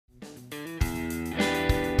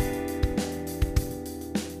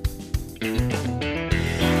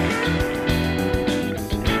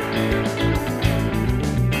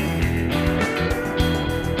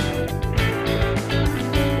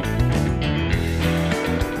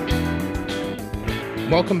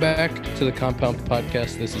Welcome back to the Compound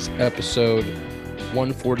Podcast. This is episode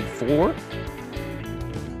 144.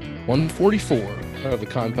 144 of the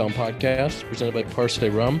Compound Podcast, presented by Parse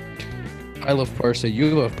Rum. I love Parse.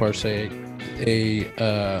 You love Parse. A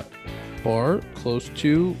bar close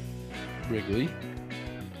to Wrigley.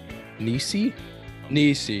 Nisei.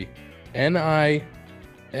 Nisei.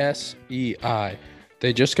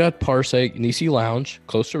 They just got Parse Nisei Lounge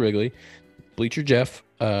close to Wrigley. Bleacher Jeff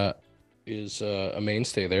is a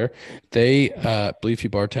mainstay there. They believe he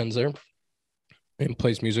bartends there and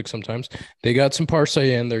plays music sometimes. They got some Parse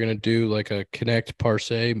in. They're going to do like a Connect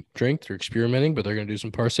Parse drink. They're experimenting, but they're going to do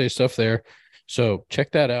some Parse stuff there. So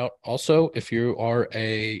check that out. Also, if you are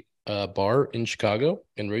a bar in Chicago,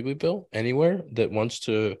 in Wrigleyville, anywhere that wants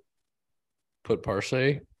to put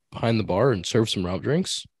Parse behind the bar and serve some route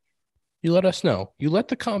drinks, you let us know. You let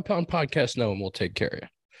the Compound Podcast know, and we'll take care of you.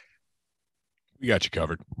 We got you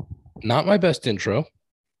covered. Not my best intro,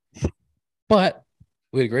 but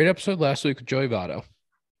we had a great episode last week with Joey Votto.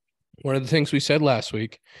 One of the things we said last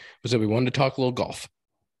week was that we wanted to talk a little golf.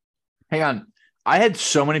 Hang on. I had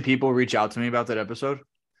so many people reach out to me about that episode.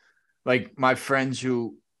 Like my friends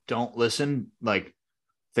who don't listen, like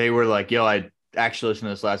they were like, yo, I actually listened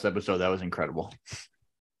to this last episode. That was incredible.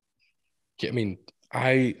 I mean,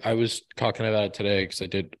 I was talking about it today because I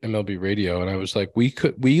did MLB radio, and I was like, we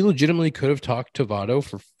legitimately could have talked to Votto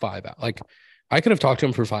for 5 hours. Like, I could have talked to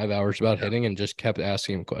him for 5 hours about hitting and just kept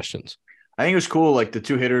asking him questions. I think it was cool. Like the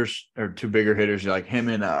two hitters or two bigger hitters, like him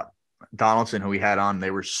and Donaldson, who we had on, they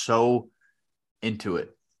were so into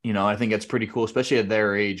it. You know, I think it's pretty cool, especially at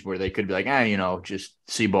their age where they could be like, just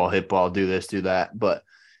see ball, hit ball, do this, do that. But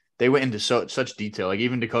they went into such detail. Like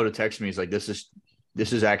even Dakota texted me, he's like, this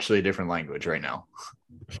is actually a different language right now.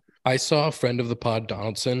 I saw a friend of the pod,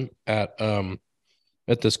 Donaldson, at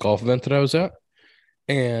this golf event that I was at,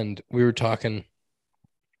 and we were talking.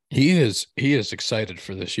 He is excited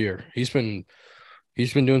for this year. He's been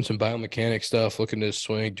doing some biomechanic stuff, looking at his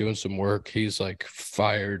swing, doing some work. He's like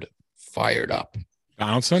fired up.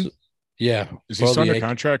 Donaldson? So, yeah. Is he still under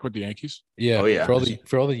contract with the Yankees? Yeah. Oh, yeah.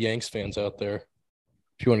 For all the Yanks fans out there,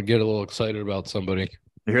 if you want to get a little excited about somebody.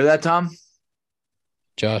 You hear that, Tom?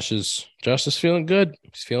 Josh is feeling good.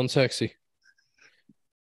 He's feeling sexy.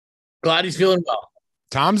 Glad he's feeling well.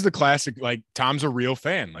 Tom's the classic, like Tom's a real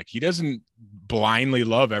fan. Like he doesn't blindly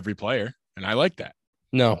love every player. And I like that.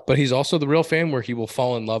 No, but he's also the real fan where he will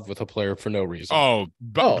fall in love with a player for no reason.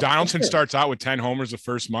 Donaldson starts out with 10 homers the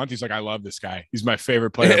first month. He's like, I love this guy. He's my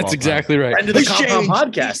favorite player. That's exactly right. Friend of the Compound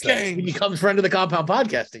Podcast. He becomes friend of the Compound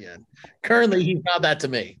Podcast again. Currently, he's not that to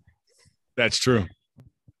me. That's true.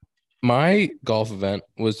 My golf event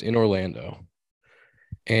was in Orlando,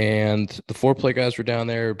 and the 4Play guys were down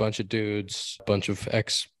there, a bunch of dudes, a bunch of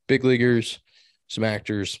ex-big leaguers, some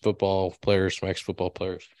actors, football players, some ex-football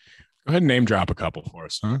players. Go ahead and name drop a couple for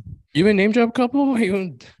us, huh? You may name drop a couple?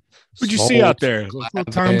 What'd you see out there?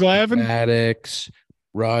 Tom Glavine? Maddox,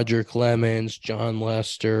 Roger Clemens, John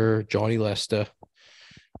Lester, Johnny Lester,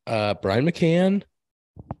 Brian McCann,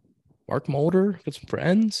 Mark Mulder, got some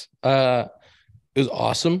friends. It was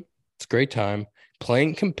awesome. It's a great time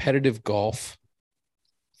playing competitive golf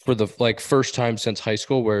for the first time since high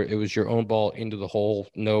school, where it was your own ball into the hole.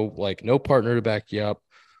 No partner to back you up.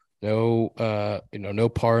 No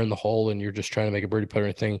par in the hole, and you're just trying to make a birdie putt or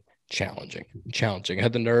anything. Challenging. I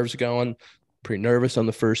had the nerves going. Pretty nervous on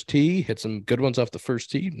the first tee. Hit some good ones off the first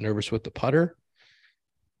tee. Nervous with the putter.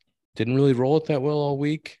 Didn't really roll it that well all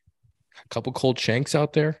week. A couple cold shanks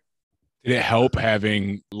out there. Did it help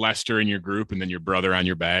having Lester in your group and then your brother on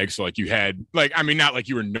your bag? So like you had not like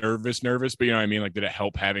you were nervous, but you know what I mean? Like, did it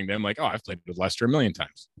help having them? Like, oh, I've played with Lester a million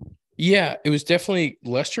times. Yeah, it was definitely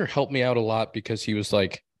Lester helped me out a lot because he was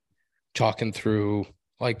like talking through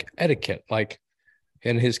like etiquette, like,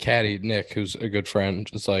 and his caddy, Nick, who's a good friend,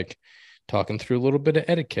 is like talking through a little bit of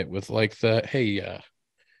etiquette with like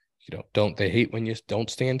don't they hate when you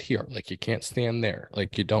don't stand here? Like you can't stand there.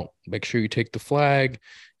 Like you don't make sure you take the flag,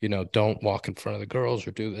 don't walk in front of the girls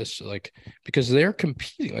or do this, like, because they're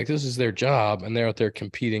competing, like this is their job and they're out there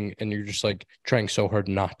competing and you're just like trying so hard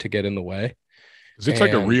not to get in the way. It's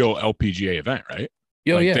like a real LPGA event, right?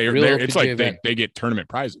 Yeah, like yeah. It's like they get tournament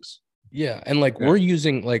prizes. Yeah. And we're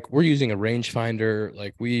using a rangefinder.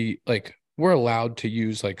 We're allowed to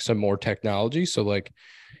use like some more technology. So like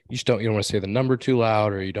you don't want to say the number too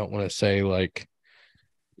loud, or you don't want to say like,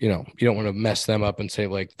 you don't want to mess them up and say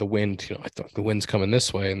like the wind, I thought the wind's coming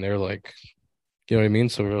this way. And they're like, you know what I mean?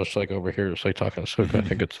 So we're just like over here, just like talking. So I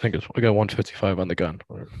think it's, we got 155 on the gun.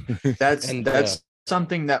 That's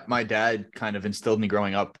something that my dad kind of instilled in me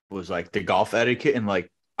growing up, was like the golf etiquette. And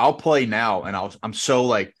like, I'll play now and I'm so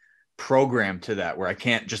like programmed to that where I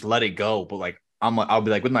can't just let it go. But like I'll be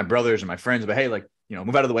like with my brothers and my friends, but hey, like, you know,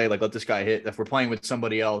 move out of the way, like let this guy hit. If we're playing with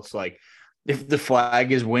somebody else, like if the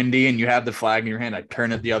flag is windy and you have the flag in your hand, I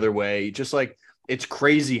turn it the other way. Just like it's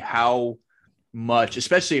crazy how much,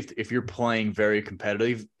 especially if you're playing very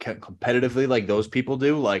competitively like those people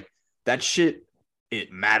do, like that shit,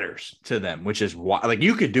 it matters to them, which is why, like,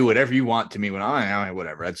 you could do whatever you want to me when I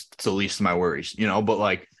whatever. It's the least of my worries, you know. But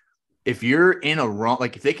like, if you're in a wrong,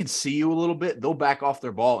 like if they can see you a little bit, they'll back off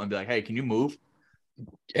their ball and be like, "Hey, can you move?"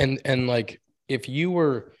 And like if you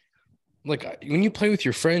were like when you play with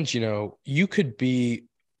your friends, you know, you could be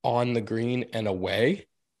on the green and away,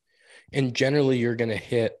 and generally you're gonna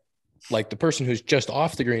hit. Like the person who's just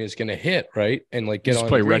off the green is gonna hit right and like get Just on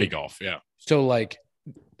play the green. ready golf. Yeah. So like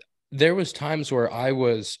there was times where I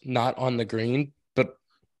was not on the green, but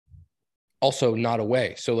also not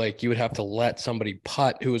away. So like you would have to let somebody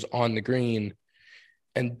putt who was on the green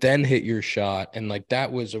and then hit your shot. And like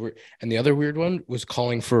that was and the other weird one was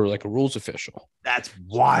calling for like a rules official. That's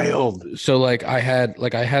wild. So like I had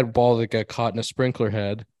a ball that got caught in a sprinkler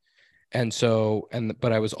head. And so,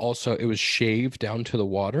 but I was also, it was shaved down to the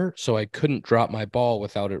water. So I couldn't drop my ball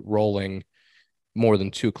without it rolling more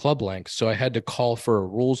than 2 club lengths. So I had to call for a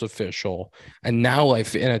rules official. And now and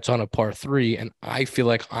it's on a par 3. And I feel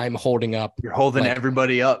like I'm holding up. You're holding like,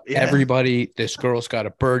 everybody up. Yeah. Everybody, this girl's got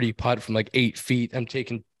a birdie putt from like 8 feet. I'm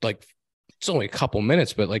taking like, it's only a couple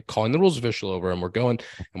minutes, but like calling the rules official over and we're going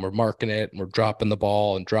and we're marking it and we're dropping the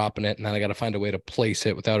ball and dropping it. And then I got to find a way to place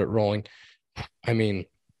it without it rolling. I mean,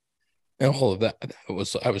 and all of that, I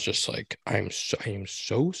was just like, I am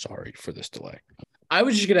so sorry for this delay. I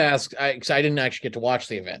was just going to ask, because I didn't actually get to watch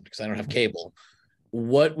the event because I don't have cable.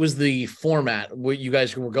 What was the format? What you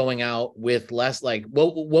guys were going out with less? Like,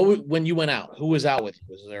 what when you went out, who was out with you?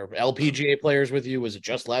 Was there LPGA players with you? Was it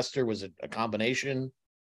just Lester? Was it a combination?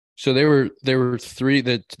 So there were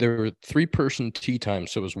 3-person tee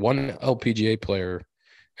times. So it was 1 LPGA player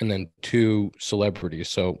and then 2 celebrities.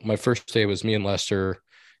 So my first day was me and Lester.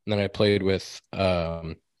 And then I played with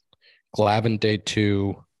Glavin day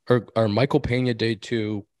 2, or Michael Pena day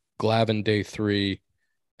 2, Glavin day 3,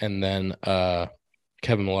 and then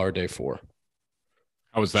Kevin Millar day 4.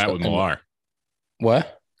 How was that with Millar?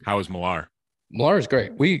 What? How was Millar? Millar is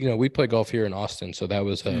great. We play golf here in Austin, so that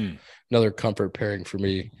was another comfort pairing for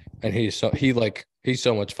me. And he's so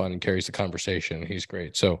much fun and carries the conversation. He's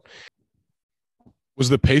great. So was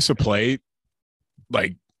the pace of play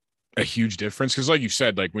like a huge difference? Because like you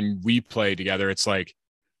said, like when we play together, it's like,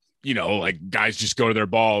 you know, like guys just go to their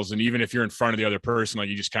balls, and even if you're in front of the other person, like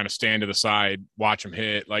you just kind of stand to the side, watch them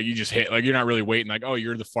hit. Like you just hit. Like you're not really waiting. Like, oh,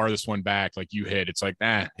 you're the farthest one back. Like you hit. It's like,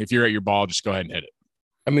 if you're at your ball, just go ahead and hit it.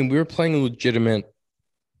 I mean, we were playing a legitimate.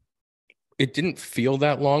 It didn't feel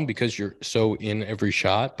that long because you're so in every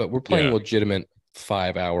shot, but we're playing legitimate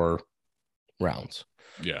 5-hour rounds.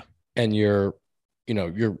 Yeah, and you're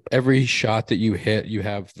every shot that you hit, you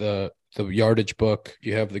have the yardage book,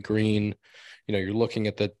 you have the green, you know, you're looking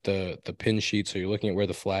at the pin sheet, so you're looking at where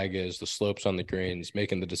the flag is, the slopes on the greens,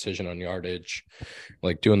 making the decision on yardage,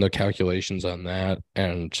 like doing the calculations on that.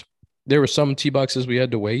 And there were some tee boxes we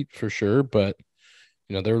had to wait for sure, but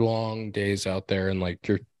you know, they're long days out there, and like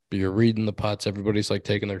you're reading the putts, everybody's like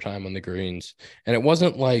taking their time on the greens, and it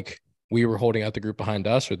wasn't like we were holding out the group behind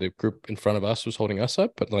us or the group in front of us was holding us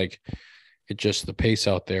up, but like it just, the pace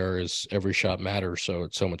out there is every shot matters. So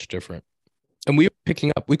it's so much different. And we were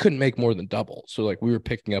picking up, we couldn't make more than double. So like we were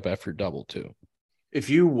picking up after double too. If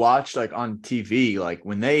you watch like on TV, like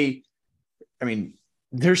when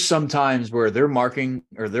there's some times where they're marking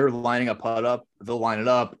or they're lining a putt up, they'll line it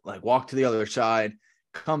up, like walk to the other side,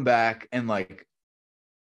 come back. And like,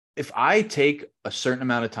 if I take a certain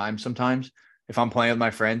amount of time, sometimes if I'm playing with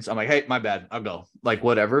my friends, I'm like, hey, my bad, I'll go, like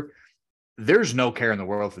whatever. There's no care in the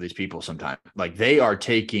world for these people sometimes. Like they're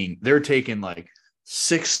taking like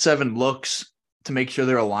 6-7 looks to make sure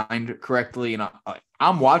they're aligned correctly. And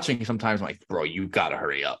I'm watching sometimes, I'm like, bro, you got to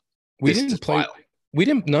hurry up.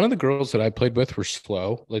 None of the girls that I played with were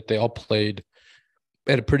slow. Like they all played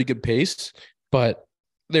at a pretty good pace, but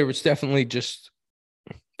there was definitely just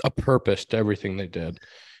a purpose to everything they did.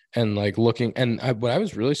 And like looking, and what I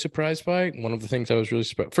was really surprised by, one of the things I was really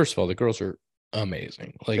surprised, first of all, the girls are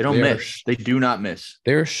amazing. Like they don't miss. They do not miss.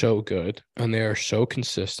 They're so good and they are so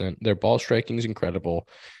consistent. Their ball striking is incredible.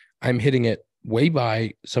 I'm hitting it way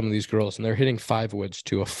by some of these girls, and they're hitting 5 woods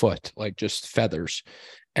to a foot, like just feathers.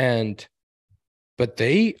 But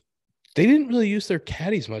they didn't really use their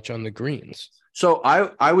caddies much on the greens. So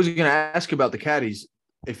I was going to ask about the caddies,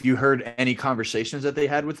 if you heard any conversations that they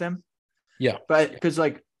had with them. Yeah. But because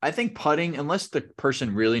like, I think putting, unless the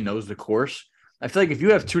person really knows the course, I feel like if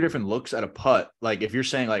you have two different looks at a putt, like if you're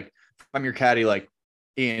saying like, if I'm your caddy, like,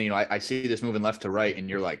 Ian, you know, I see this moving left to right, and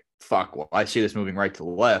you're like, fuck, well, I see this moving right to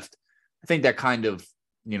left. I think that kind of,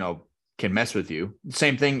 you know, can mess with you.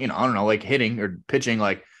 Same thing, you know, I don't know, like hitting or pitching,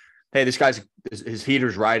 like, hey, this guy's his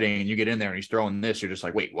heater's riding, and you get in there and he's throwing this. You're just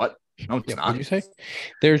like, wait, what? No, it's not. What did you say?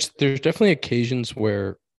 There's definitely occasions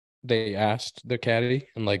where they asked the caddy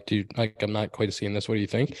and like, dude, like, I'm not quite seeing this. What do you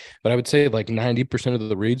think? But I would say like 90% of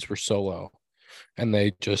the reads were solo. And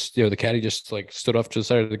they just, you know, the caddy just like stood off to the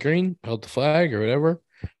side of the green, held the flag or whatever.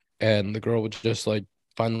 And the girl would just like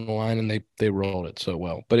find the line, and they rolled it so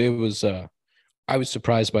well. But it was I was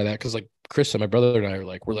surprised by that because like Chris and my brother and I are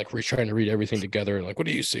like, we're trying to read everything together. And like, what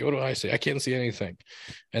do you see? What do I see? I can't see anything.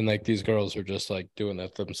 And like these girls are just like doing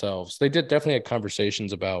that themselves. They did definitely have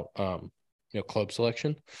conversations about you know, club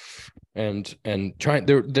selection and trying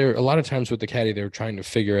there a lot of times with the caddy, they were trying to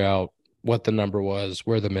figure out what the number was,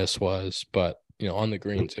 where the miss was, but you know, on the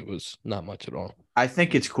greens, it was not much at all. I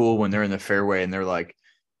think it's cool when they're in the fairway and they're like,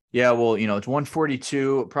 yeah, well, you know, it's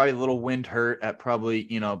 142, probably a little wind hurt at probably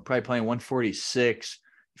playing 146.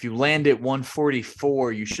 If you land at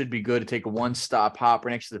 144, you should be good to take a one-stop hop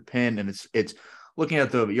right next to the pin. And it's looking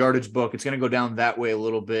at the yardage book, it's going to go down that way a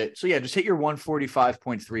little bit. So yeah, just hit your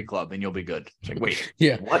 145.3 club and you'll be good. It's like, wait,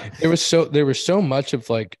 yeah, what? There was so much of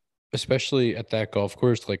like, especially at that golf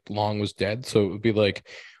course, like long was dead. So it would be like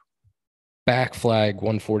back flag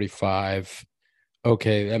 145.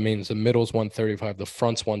 Okay, that means the middle's 135, the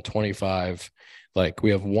front's 125. Like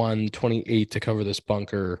we have 128 to cover this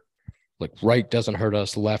bunker. Like right doesn't hurt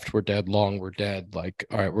us, left we're dead, long we're dead. Like,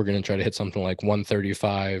 all right, we're gonna try to hit something like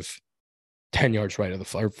 135, 10 yards right of the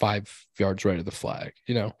flag, or 5 yards right of the flag,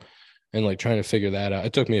 you know, and like trying to figure that out.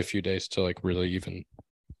 It took me a few days to like really even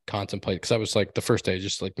contemplate, because I was like the first day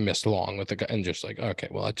just like missed long with the guy and just like, okay,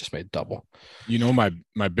 well, I just made double. You know,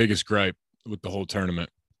 my biggest gripe with the whole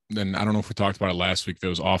tournament, and I don't know if we talked about it last week, if it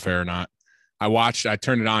was off air or not. I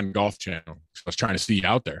turned it on Golf Channel. I was trying to see you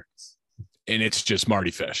out there, and it's just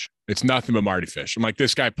Marty Fish. It's nothing but Marty Fish. I'm like,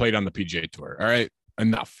 this guy played on the PGA Tour. All right,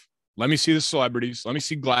 enough. Let me see the celebrities. Let me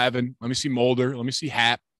see Glavin. Let me see Mulder. Let me see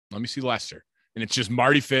Happ. Let me see Lester. And it's just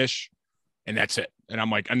Marty Fish, and that's it. And I'm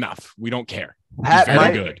like, enough. We don't care. He's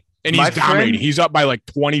very good. And he's dominating. He's up by like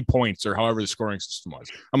 20 points or however the scoring system was.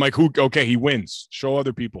 I'm like, okay, he wins. Show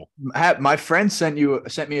other people. My friend sent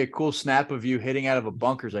me a cool snap of you hitting out of a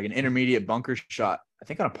bunker, like an intermediate bunker shot. I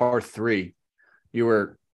think on a par 3. You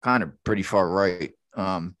were kind of pretty far right.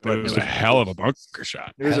 But it was a hell of a bunker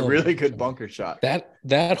shot. It was a really good bunker shot.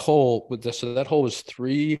 That hole was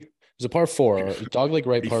 3. It was a par 4. It was dogleg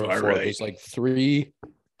right par 4. Right. It was like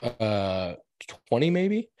 320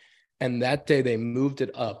 maybe. And that day they moved it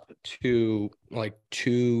up to like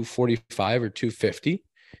 245 or 250.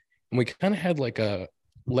 And we kind of had like a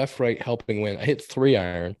left-right helping wind. I hit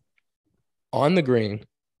 3-iron on the green,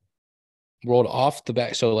 rolled off the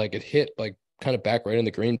back. So like it hit like kind of back right in the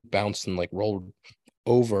green, bounced and like rolled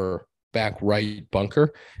over back right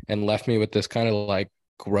bunker and left me with this kind of like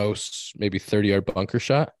gross, maybe 30-yard bunker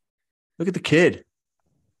shot. Look at the kid.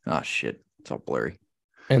 Oh, shit. It's all blurry.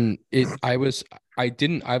 And I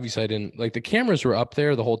didn't like, the cameras were up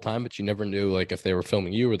there the whole time, but you never knew like if they were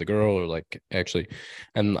filming you or the girl or like actually.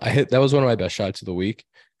 And that was one of my best shots of the week.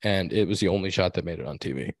 And it was the only shot that made it on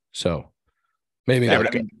TV. So maybe I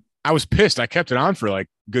was pissed. I kept it on for like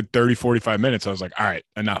good 30, 45 minutes. I was like, all right,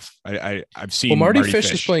 enough. I've seen Marty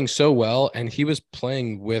Fish is playing so well, and he was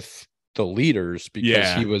playing with the leaders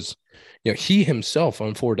because he was, you know, he himself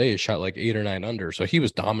on 4 days shot like 8 or 9 under. So he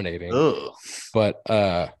was dominating. Ugh. But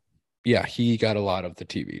yeah, he got a lot of the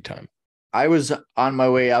TV time. I was on my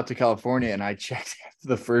way out to California and I checked after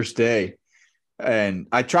the first day and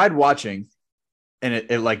I tried watching and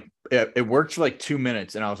it worked for like 2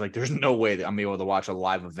 minutes. And I was like, there's no way that I'm able to watch a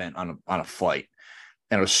live event on a flight.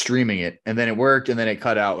 And I was streaming it and then it worked and then it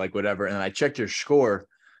cut out like whatever. And then I checked your score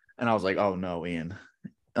and I was like, oh no, Ian.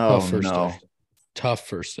 Oh no. Tough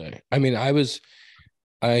first day. I mean, I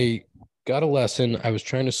got a lesson. I was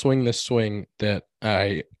trying to swing this swing that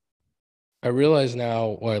I realize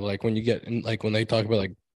now why, like when you get in, like when they talk about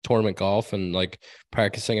like tournament golf and like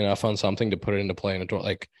practicing enough on something to put it into play in a tour,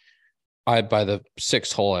 like by the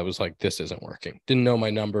 6th hole, I was like, this isn't working. Didn't know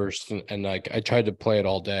my numbers. And like, I tried to play it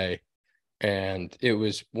all day and it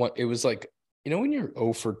was like, you know, when you're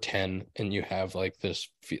 0 for 10 and you have like this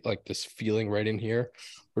feeling right in here.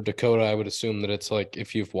 For Dakota, I would assume that it's like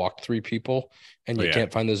if you've walked 3 people and you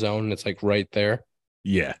can't find the zone, and it's like right there.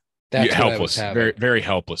 Yeah, that's helpless. Very, very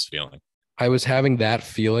helpless feeling. I was having that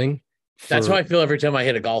feeling. That's how I feel every time I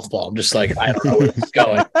hit a golf ball. I'm just like, I don't know where it's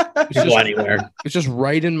going. It's just go anywhere. It's just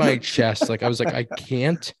right in my chest. Like I was like, I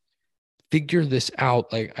can't figure this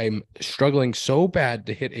out. Like I'm struggling so bad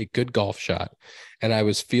to hit a good golf shot. And I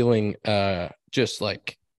was feeling just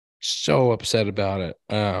like so upset about it.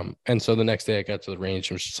 And so the next day I got to the range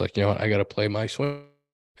and was just like, you know what, I gotta play my swing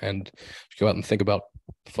and go out and think about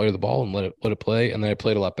flight of the ball and let it play. And then I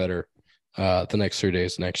played a lot better the next 3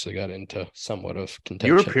 days and actually got into somewhat of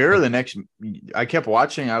You were contention. pure the next. I kept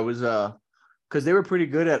watching. I was because they were pretty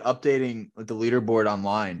good at updating like the leaderboard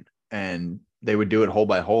online, and they would do it hole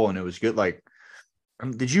by hole, and it was good. Like,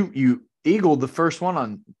 did you eagled the first one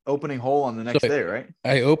on opening hole on the next day, right?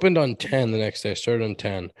 I opened on 10 the next day. I started on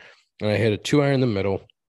 10 and I hit a 2-iron in the middle.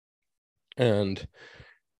 And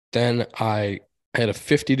then I had a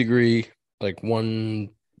 50-degree, like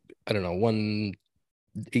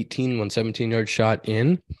 118, 117-yard shot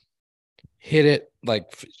in, hit it, like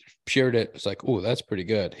sheared it. It's like, oh, that's pretty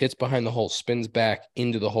good. Hits behind the hole, spins back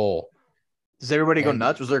into the hole. Does everybody go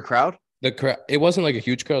nuts? Was there a crowd? The crowd, it wasn't like a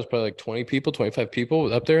huge crowd. It was probably like 20 people, 25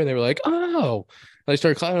 people up there. And they were like, oh, and I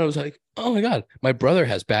started clapping. I was like, oh my God, my brother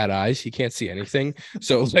has bad eyes. He can't see anything.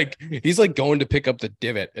 So like, he's like going to pick up the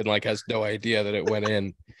divot and like has no idea that it went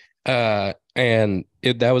in. And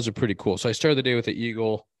that was a pretty cool. So I started the day with the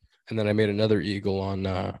eagle and then I made another eagle on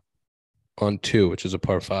 2, which is a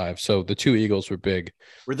par 5. So the 2 eagles were big.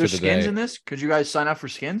 Were there skins in this? Could you guys sign up for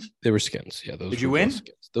skins? They were skins. Yeah. Did you win?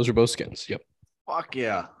 Skins. Those were both skins. Yep. Fuck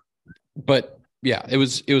yeah. But yeah, it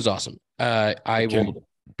was awesome. I will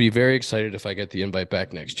be very excited if I get the invite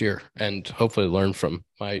back next year and hopefully learn from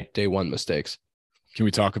my day one mistakes. Can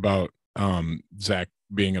we talk about Zack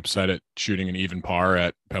being upset at shooting an even par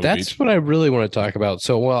at Pebble That's Beach? what I really want to talk about.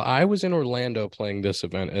 So while I was in Orlando playing this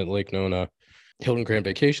event at Lake Nona, Hilton Grand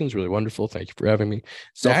Vacations, really wonderful. Thank you for having me.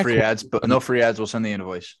 No free ads, but no free ads. We'll send the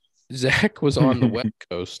invoice. Zach was on the West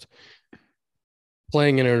Coast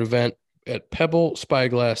playing in an event at Pebble,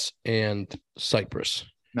 Spyglass, and Cypress.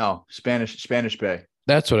 No, Spanish Bay.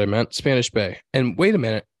 That's what I meant, Spanish Bay. And wait a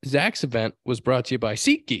minute, Zach's event was brought to you by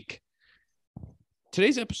SeatGeek.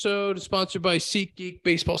 Today's episode is sponsored by SeatGeek.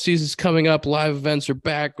 Baseball season's coming up. Live events are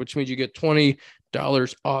back, which means you get $20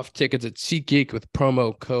 off tickets at SeatGeek with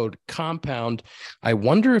promo code COMPOUND. I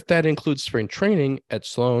wonder if that includes spring training at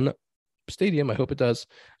Sloan Stadium. I hope it does.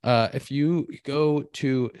 If you go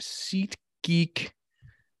to SeatGeek,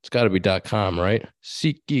 it's got to be .com, right?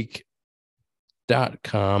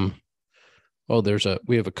 SeatGeek.com. Oh,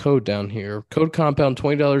 we have a code down here. Code COMPOUND,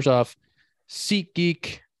 $20 off.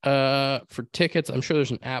 SeatGeek for tickets. I'm sure there's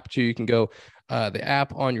an app too. You can go the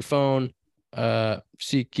app on your phone.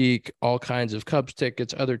 SeatGeek, all kinds of Cubs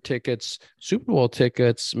tickets, other tickets, Super Bowl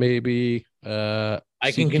tickets, maybe. I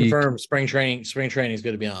can confirm spring training is going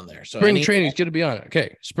to be on there. So spring training is going to be on it.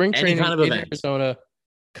 Okay, spring training kind of in event. Arizona.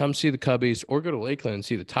 Come see the Cubbies or go to Lakeland and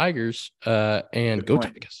see the Tigers. And go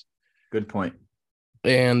Tigers. Good point.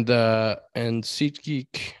 And SeatGeek,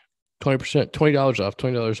 $20 off,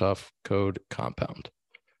 $20 off, code COMPOUND.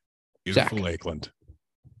 Beautiful Zack. Lakeland.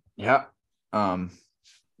 Yeah.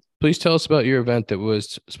 Please tell us about your event that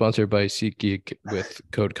was sponsored by SeatGeek with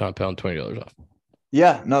code COMPOUND, $20 off.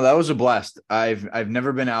 Yeah, no, that was a blast. I've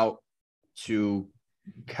never been out to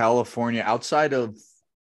California outside of,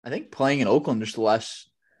 I think, playing in Oakland just the last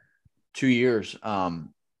 2 years. And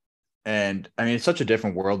I mean, it's such a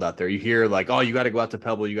different world out there. You hear like, oh, you got to go out to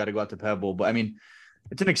Pebble. You got to go out to Pebble. But I mean,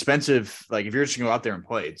 it's an expensive, like if you're just gonna go out there and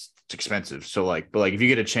play, it's expensive. So like, but like if you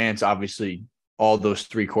get a chance, obviously all those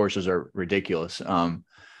 3 courses are ridiculous. But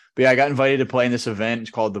yeah, I got invited to play in this event. It's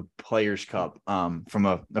called the Players Cup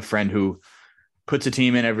from a friend who puts a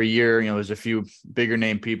team in every year. You know, there's a few bigger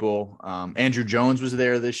name people. Andrew Jones was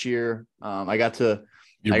there this year. I got to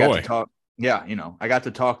talk. Yeah, you know, I got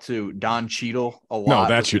to talk to Don Cheadle a lot.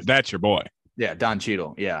 No, that's your boy. Yeah, Don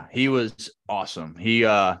Cheadle. Yeah, he was awesome.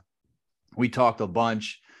 We talked a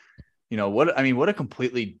bunch. You know what a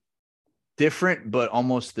completely different but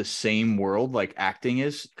almost the same world like acting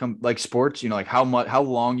is, like sports. You know, like how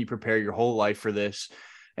long you prepare your whole life for this.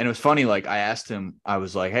 And it was funny. Like I asked him, I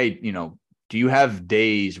was like, hey, you know, do you have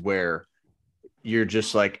days where you're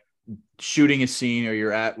just like shooting a scene or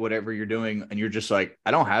you're at whatever you're doing and you're just like, I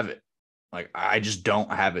don't have it. Like, I just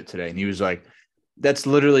don't have it today. And he was like, that's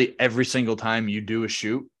literally every single time you do a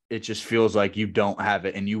shoot. It just feels like you don't have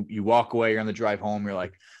it. And you walk away, you're on the drive home. You're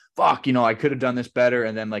like, fuck, you know, I could have done this better.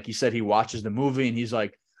 And then like he said, he watches the movie and he's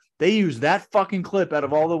like, they use that fucking clip out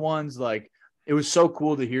of all the ones. Like, it was so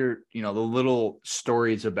cool to hear, you know, the little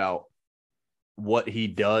stories about what he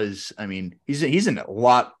does. I mean, he's in a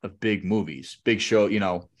lot of big movies, big show, you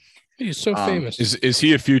know, He's so famous. Is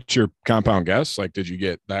he a future compound guest? Like, did you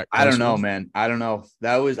get that? I don't know, man. I don't know.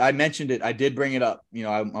 I mentioned it. I did bring it up. You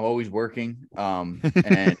know, I'm always working.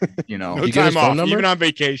 And you know, no you get his time phone off, number? even on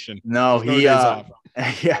vacation. no, There's no he, days off.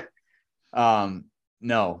 yeah.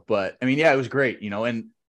 No, but I mean, yeah, it was great, you know, and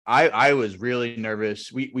I was really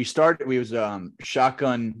nervous. We was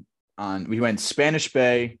shotgun on, we went Spanish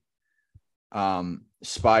Bay,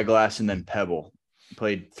 Spyglass, and then Pebble.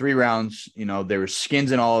 Played 3 rounds, you know, there were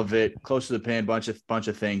skins in all of it, close to the pin, bunch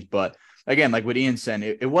of things. But again, like what Ian said,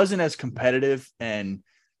 it wasn't as competitive and,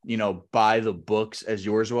 you know, by the books as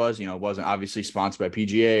yours was. You know, it wasn't obviously sponsored by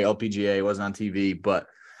PGA, LPGA, it wasn't on TV, but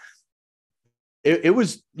it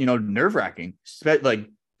was, you know, nerve-wracking. Like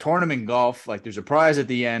tournament golf, like there's a prize at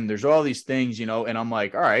the end, there's all these things, you know, and I'm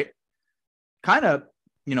like, all right, kind of,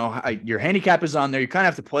 you know, your handicap is on there. You kind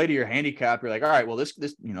of have to play to your handicap. You're like, all right, well, this,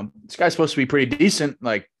 you know, this guy's supposed to be pretty decent.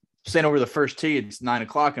 Like staying over the first tee, it's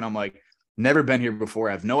 9:00. And I'm like, never been here before.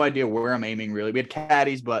 I have no idea where I'm aiming really. We had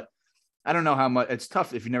caddies, but I don't know how much. It's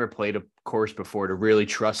tough if you never played a course before to really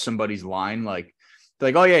trust somebody's line. Like, they're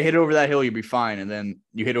like, oh yeah, hit it over that hill, you'll be fine. And then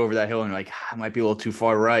you hit over that hill and you're like, I might be a little too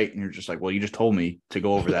far right. And you're just like, well, you just told me to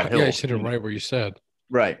go over that hill. Yeah, I hit it right where you said.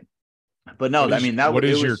 Right. But no, What I is- mean, that what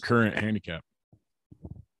is was, your current handicap?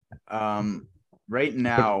 right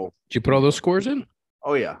now. Did you put all those scores in?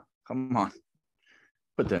 Oh yeah. Come on.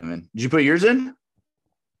 Put them in. Did you put yours in?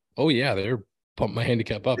 Oh yeah, they're pumped my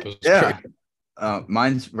handicap up. It was Yeah. great.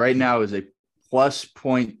 Mine's right now is a plus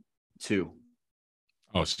 0.2.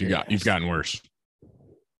 Oh, so you've gotten worse.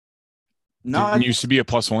 No, Didn't used to be a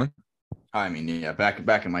 +1. I mean, yeah,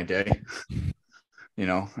 back in my day, you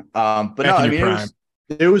know. But Back no, in I your mean, prime.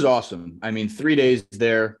 it was awesome. I mean, 3 days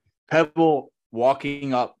there. Pebble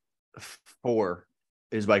walking up 4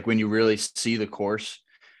 is like when you really see the course.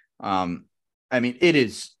 I mean, it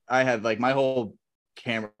is. I had like my whole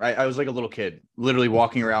camera. I was like a little kid, literally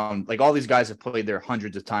walking around. Like all these guys have played there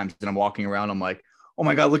hundreds of times, and I'm walking around. I'm like, oh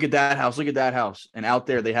my God, look at that house. Look at that house. And out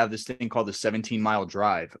there, they have this thing called the 17-mile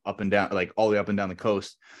drive up and down, like all the way up and down the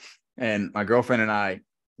coast. And my girlfriend and I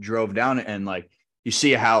drove down it, and like you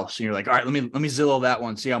see a house and you're like, all right, let me Zillow that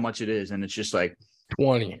one, see how much it is. And it's just like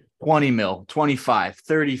 20. 20 mil, 25,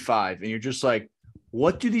 35. And you're just like,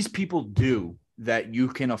 what do these people do that you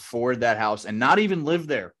can afford that house and not even live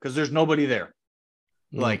there? Because there's nobody there.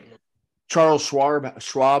 Like Charles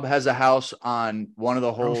Schwab has a house on one of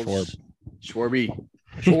the holes. Schwarby.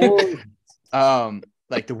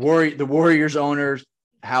 Like the Warriors owners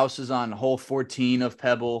houses on hole 14 of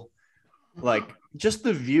Pebble. Like just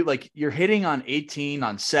the view, like you're hitting on 18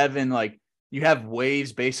 on 7, like you have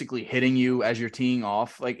waves basically hitting you as you're teeing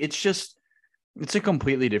off. Like it's a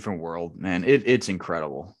completely different world, man. It's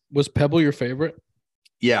incredible. Was Pebble your favorite?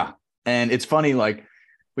 Yeah. And it's funny, like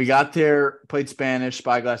we got there, played Spanish,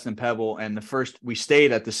 Spyglass, and Pebble. And we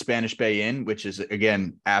stayed at the Spanish Bay Inn, which is,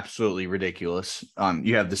 again, absolutely ridiculous.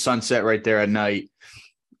 You have the sunset right there at night.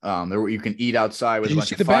 There you can eat outside with Did a you bunch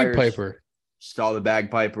see of the fires. bagpiper? Saw the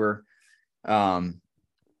bagpiper.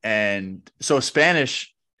 And so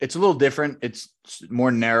Spanish, it's a little different. It's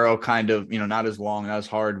more narrow, kind of, you know, not as long, not as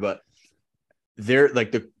hard, but they're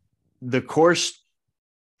like the course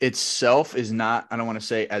itself is not, I don't want to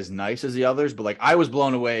say as nice as the others, but like I was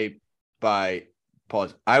blown away by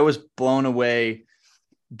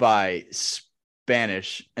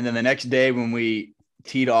Spanish. And then the next day when we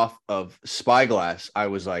teed off of Spyglass, I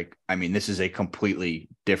was like, I mean, this is a completely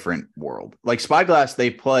different world. Like Spyglass, they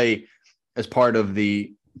play as part of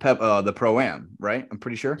the Pro-Am, right? I'm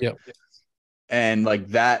pretty sure. Yep. And like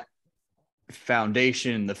that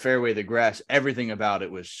foundation, the fairway, the grass, everything about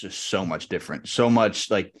it was just so much different, so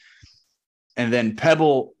much like. And then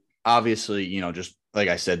Pebble, obviously, you know, just like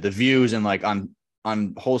I said, the views, and like on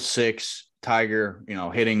hole 6, Tiger, you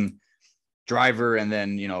know, hitting driver and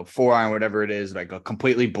then, you know, 4-iron, whatever it is, like a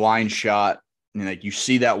completely blind shot, and like you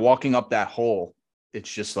see that walking up that hole,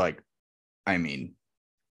 it's just like, I mean,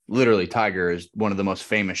 literally Tiger is one of the most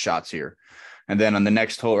famous shots here. And then on the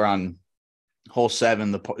next hole, or on hole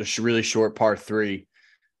 7, the really short par 3,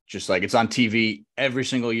 just like it's on TV every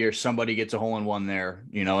single year, somebody gets a hole in one there,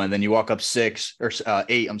 you know. And then you walk up 6 or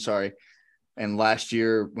 8, I'm sorry. And last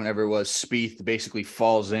year, whenever it was, Spieth basically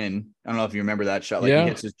falls in. I don't know if you remember that shot. Like he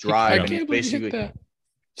hits his drive, and he's basically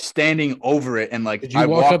standing over it. And like, did you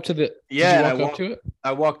walk up to the? Yeah, did you walk up to it?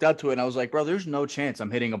 I walked up to it, and I was like, bro, there's no chance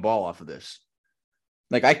I'm hitting a ball off of this.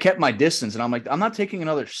 Like I kept my distance, and I'm like, I'm not taking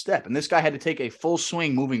another step. And this guy had to take a full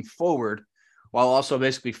swing moving forward, while also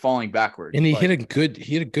basically falling backwards. And he hit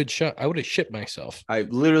a good shot. I would have shit myself. I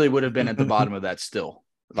literally would have been at the bottom of that still.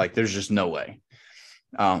 Like, there's just no way.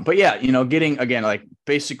 But yeah, you know, getting, again, like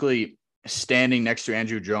basically standing next to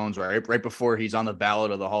Andrew Jones right before he's on the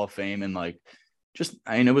ballot of the Hall of Fame, and like, just,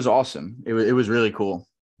 I mean, it was awesome. It was really cool.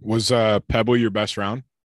 Was Pebble your best round?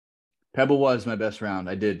 Pebble was my best round.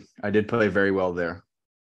 I did play very well there.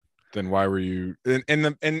 Then why were you?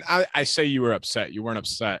 And I say you were upset. You weren't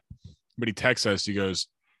upset, but he texts us. He goes,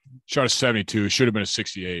 "Shot a 72. Should have been a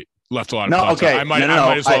 68. Left a lot of putts. Okay. I might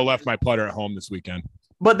as well have left my putter at home this weekend."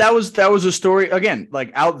 But that was a story again.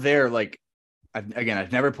 Like out there, like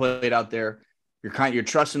I've never played out there. You're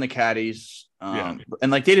trusting the caddies, and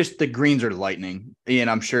like the greens are lightning. And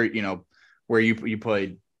I'm sure where you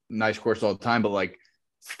played nice course all the time, but like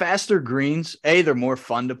faster greens, they're more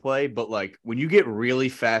fun to play. But like when you get really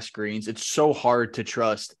fast greens, it's so hard to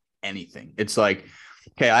trust anything. It's like,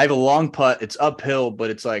 okay, I have a long putt. It's uphill, but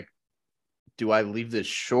it's like, do I leave this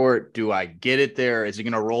short? Do I get it there? Is it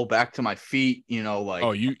going to roll back to my feet? Like,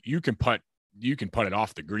 oh, you can putt it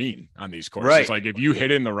off the green on these courses. Right. Like if you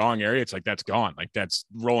hit it in the wrong area, it's like, that's gone. Like that's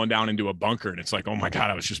rolling down into a bunker. And it's like, oh my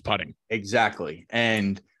God, I was just putting. Exactly.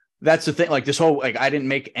 And that's the thing. Like this whole, like, I didn't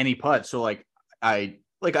make any putts. So like, I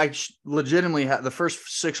legitimately had the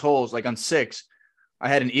first 6 holes, like on 6, I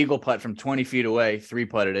had an eagle putt from 20 feet away,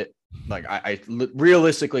 3-putted it. Like I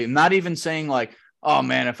realistically, not even saying like, oh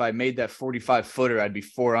man, if I made that 45 footer, I'd be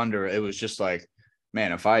 4 under. It was just like,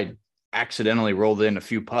 man, if I accidentally rolled in a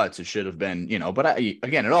few putts, it should have been, but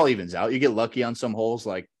again, it all evens out. You get lucky on some holes.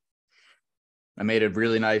 Like I made a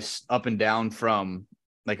really nice up and down from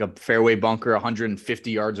like a fairway bunker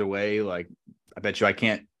 150 yards away. Like I bet you I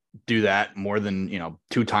can't do that more than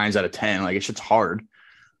 2 times out of 10. Like it's just hard,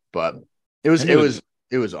 but it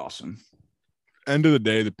was awesome. End of the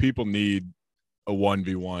day, the people need a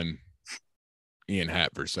 1v1 Ian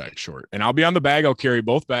Hatt versus Zack Short, and I'll be on the bag. I'll carry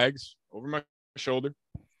both bags over my shoulder.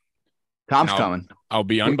 Tom's coming. I'll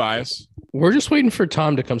be unbiased. We're just waiting for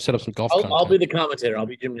Tom to come set up some golf. I'll be the commentator. I'll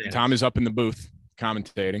be Jim Nance. Tom is up in the booth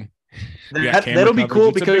commentating. That'll be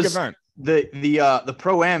cool because the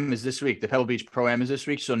Pro-Am is this week. The Pebble Beach Pro-Am is this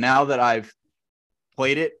week. So now that I've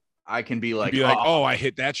played it, I can be like, oh, I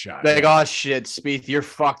hit that shot. Like, oh shit, Spieth, you're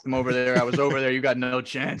fucked them over there. I was over there. You got no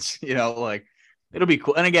chance. Like it'll be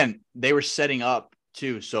cool. And again, they were setting up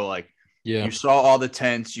too. So like, yeah, you saw all the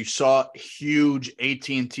tents. You saw huge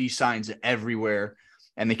AT&T signs everywhere.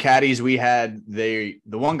 And the caddies we had, the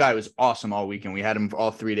one guy was awesome all weekend. We had him for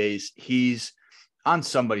all 3 days. He's on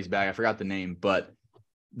somebody's bag. I forgot the name, but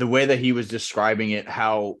the way that he was describing it,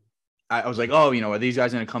 how I was like, oh, are these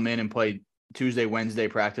guys going to come in and play Tuesday, Wednesday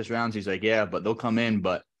practice rounds? He's like, yeah, but they'll come in,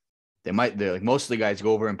 but they're like, most of the guys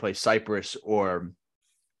go over and play Cypress or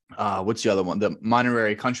what's the other one? The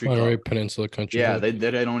Monterey Club. Peninsula Country. Yeah. They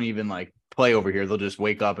don't even like play over here. They'll just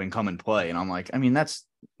wake up and come and play. And I'm like, I mean, it's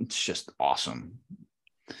just awesome.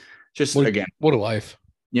 Again, what a life,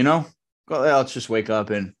 let's just wake up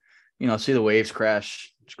and, see the waves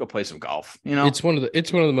crash. Just go play some golf. It's one of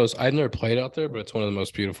the most. I've never played out there, but it's one of the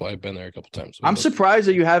most beautiful. I've been there a couple times. I'm surprised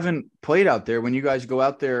that you haven't played out there when you guys go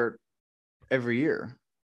out there every year.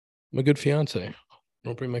 I'm a good fiance.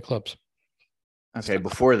 Don't bring my clubs. Okay,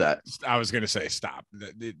 before that, I was gonna say stop.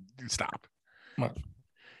 Stop.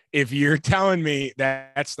 If you're telling me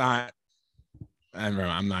that's not, I'm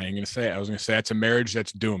not even gonna say it. I was gonna say that's a marriage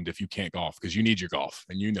that's doomed if you can't golf because you need your golf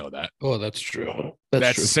and you know that. Oh, that's true.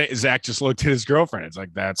 Zach just looked at his girlfriend. It's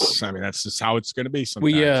like that's just how it's gonna be.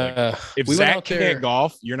 Sometimes. If Zach can't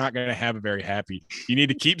golf, you're not gonna have a very happy. You need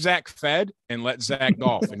to keep Zach fed and let Zach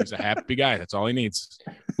golf, and he's a happy guy. That's all he needs.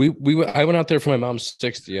 I went out there for my mom's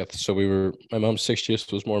 60th, so my mom's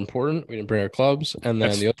 60th was more important. We didn't bring our clubs, and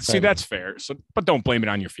then the other time, that's fair. So, but don't blame it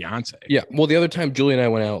on your fiance. Yeah, well, the other time Julie and I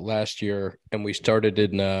went out last year, and we started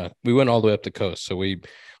we went all the way up the coast, so we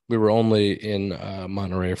were only in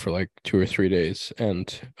Monterey for like 2 or 3 days,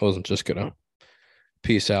 and I wasn't just gonna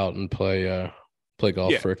peace out and play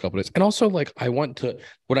golf for a couple days. And also, like,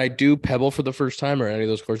 when I do Pebble for the first time or any of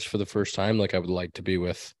those courses for the first time, like I would like to be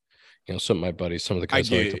with some of my buddies, some of the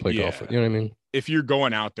guys I like to play golf with. You know what I mean? If you're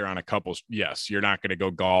going out there on a couples, yes, you're not going to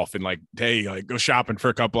go golf and like, hey, like go shopping for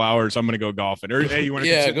a couple hours. I'm going to go golfing. Or hey, you want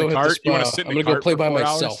to sit in the cart? You want to sit in the cart? I'm going to go play by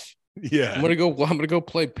myself. Yeah, I'm gonna go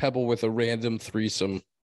play Pebble with a random threesome.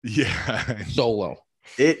 Yeah, solo.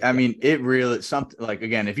 It really something like,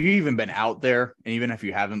 again, if you've even been out there and even if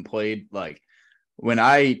you haven't played, like when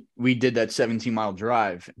we did that 17-mile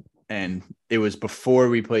drive and it was before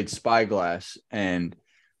we played Spyglass and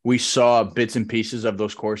we saw bits and pieces of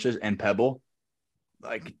those courses and Pebble.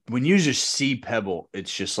 Like when you just see Pebble,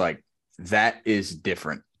 it's just like, that is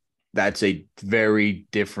different. That's a very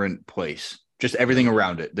different place. Just everything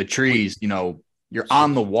around it. The trees, you're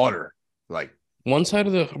on the water. Like one side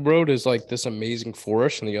of the road is like this amazing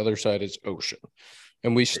forest and the other side is ocean.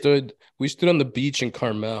 And we stood on the beach in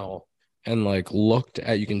Carmel and like looked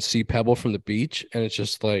at, you can see Pebble from the beach, and it's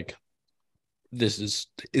just like, is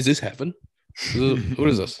this heaven? What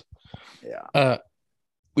is this? Yeah.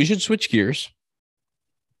 We should switch gears.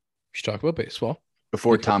 We should talk about baseball.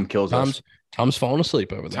 Before Tom kills us. Tom's falling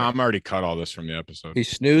asleep over there. Tom already cut all this from the episode.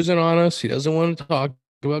 He's snoozing on us. He doesn't want to talk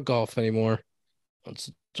about golf anymore.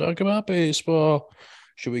 Let's talk about baseball.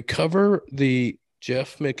 Should we cover the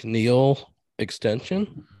Jeff McNeil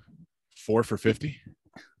extension? 4 for 50.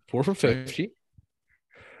 4 for 50.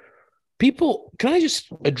 People, can I just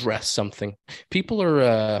address something? People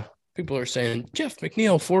are saying Jeff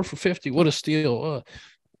McNeil 4 for 50. What a steal!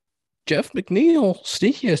 Jeff McNeil,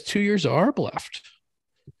 Sneaky has 2 years of ARB left.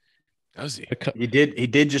 Does he? He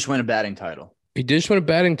did just win a batting title. He did just win a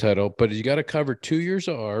batting title, but he's got to cover 2 years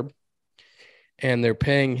of ARB, and they're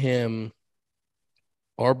paying him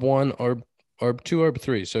ARB 1, ARB 2, ARB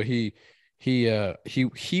 3. So he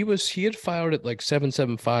had filed at like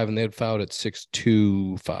 775, and they had filed at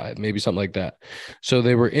 625, maybe something like that. So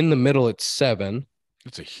they were in the middle at 7.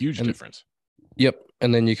 That's a huge difference. Yep.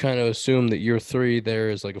 And then you kind of assume that year 3 there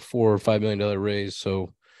is like a $4 or $5 million raise.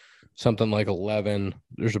 So something like 11.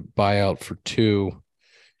 There's a buyout for 2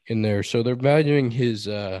 in there. So they're valuing his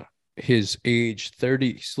age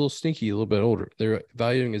 30. He's a little sneaky, a little bit older. They're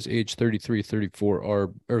valuing his age 33, 34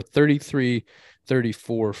 or 33,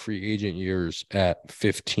 34 free agent years at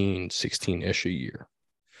 15, 16-ish a year.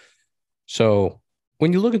 So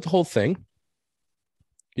when you look at the whole thing,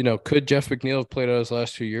 you know, could Jeff McNeil have played out his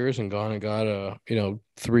last 2 years and gone and got a,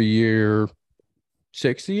 3-year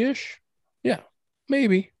 60-ish? Yeah,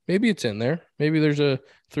 maybe. Maybe it's in there. Maybe there's a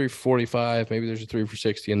 3 for 45. Maybe there's a 3 for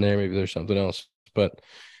 60 in there. Maybe there's something else. But,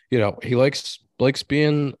 he likes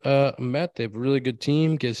being a Met. They have a really good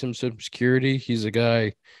team, gives him some security. He's a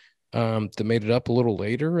guy that made it up a little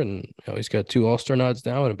later, and he's got 2 All-Star nods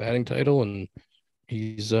now and a batting title, and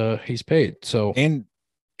he's paid. So, and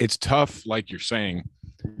it's tough, like you're saying,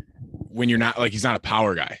 when you're not like, he's not a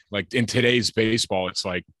power guy. Like in today's baseball, it's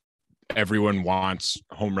like everyone wants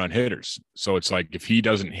home run hitters. So it's like, if he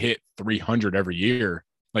doesn't hit 300 every year,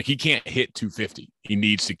 like he can't hit 250. He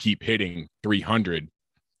needs to keep hitting 300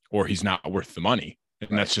 or he's not worth the money.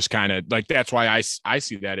 And that's just kind of like, that's why I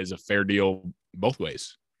see that as a fair deal both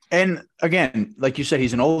ways. And again, like you said,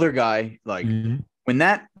 he's an older guy. Like when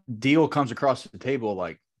that deal comes across the table,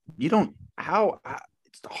 like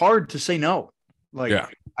it's hard to say no. Like, yeah.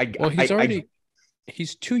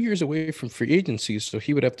 He's 2 years away from free agency, so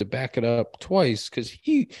he would have to back it up twice because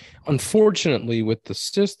he, unfortunately, with the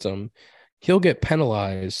system, he'll get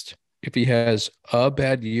penalized if he has a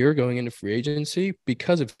bad year going into free agency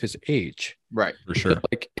because of his age. Right. For sure.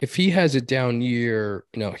 Like if he has a down year,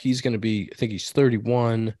 he's going to be, I think he's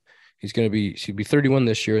 31. He'd be 31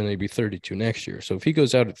 this year and then he'd be 32 next year. So if he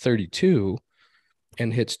goes out at 32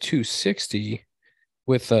 and hits 260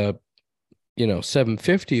 with a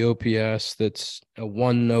 750 OPS, that's a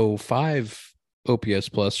 105 OPS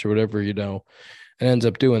plus or whatever, and ends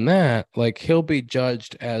up doing that, like he'll be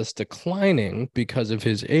judged as declining because of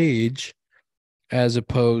his age, as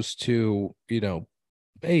opposed to,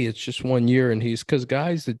 hey, it's just 1 year. And because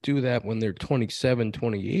guys that do that when they're 27,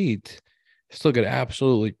 28 still get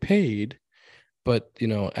absolutely paid. But,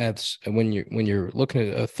 when you're looking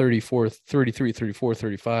at a 34, 33, 34,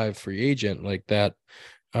 35 free agent like that,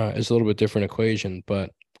 is a little bit different equation.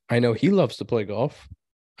 But I know he loves to play golf.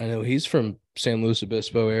 I know he's from San Luis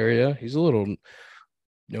Obispo area. He's a little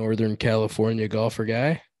Northern California golfer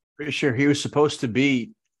guy. Pretty sure he was supposed to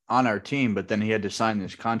be on our team, but then he had to sign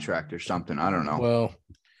this contract or something. I don't know. Well,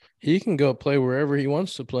 he can go play wherever he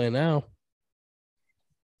wants to play now.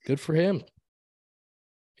 Good for him.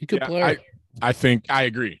 He could play. I think I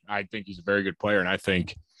agree. I think he's a very good player, and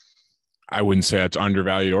I wouldn't say that's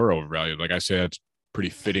undervalued or overvalued. Like I say, that's pretty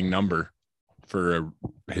fitting number for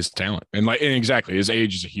his talent. And exactly, his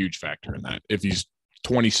age is a huge factor in that. If he's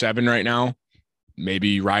 27 right now,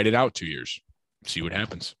 maybe ride it out 2 years, see what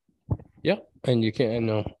happens. Yeah. And you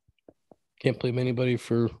can't blame anybody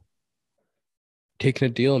for taking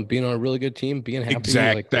a deal and being on a really good team, being happy.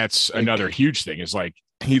 Exactly. That's another huge thing is like,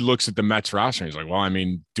 he looks at the Mets roster and he's like, well, I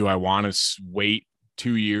mean, do I want to wait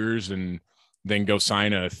 2 years and then go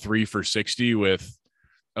sign a 3 for 60 with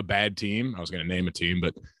a bad team? I was going to name a team,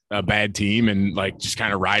 but a bad team, and like just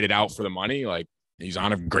kind of ride it out for the money. Like he's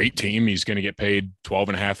on a great team. He's going to get paid 12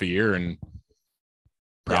 and a half a year and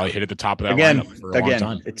probably hit at the top of that lineup for a long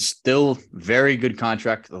time. It's still very good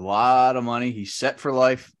contract, a lot of money. He's set for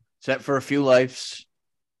life, set for a few lives.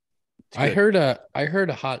 I heard a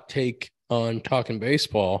hot take on Talking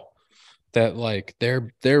Baseball that like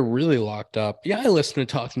they're really locked up. Yeah, I listen to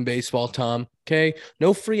Talking Baseball, Tom. Okay,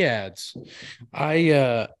 no free ads.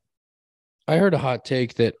 I heard a hot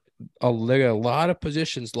take that they got a lot of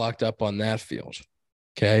positions locked up on that field.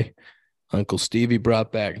 Okay, Uncle Stevie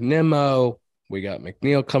brought back Nimmo. We got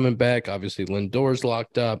McNeil coming back. Obviously, Lindor's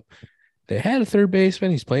locked up. They had a third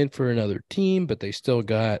baseman. He's playing for another team, but they still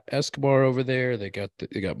got Escobar over there. They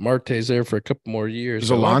got Martes there for a couple more years.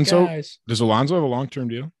 Does Alonso have a long-term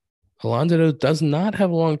deal? Alonso does not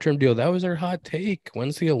have a long-term deal. That was our hot take.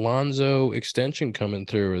 When's the Alonso extension coming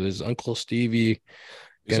through? Is Uncle Stevie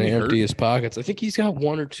going to empty his pockets? I think he's got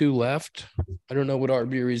one or two left. I don't know what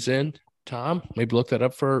RB he's in. Tom, maybe look that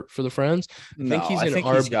up for the friends. I think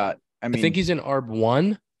he's in ARB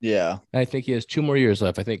 1. Yeah. I think he has 2 more years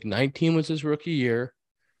left. I think 19 was his rookie year,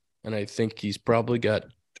 and I think he's probably got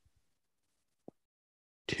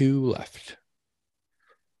 2 left.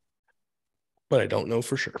 But I don't know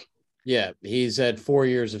for sure. Yeah, he's at 4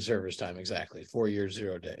 years of service time, exactly. 4 years,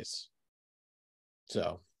 0 days.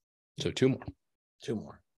 So 2 more. 2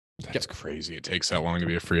 more. That's crazy. It takes that long to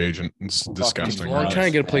be a free agent. It's disgusting. Long time.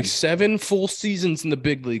 You got to play 7 full seasons in the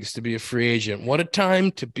big leagues to be a free agent. What a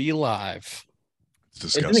time to be alive.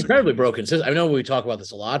 It's an incredibly broken system. I know we talk about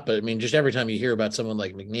this a lot, but I mean, just every time you hear about someone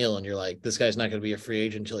like McNeil and you're like, this guy's not going to be a free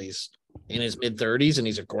agent until he's in his mid-30s and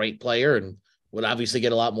he's a great player and would obviously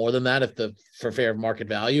get a lot more than that for fair market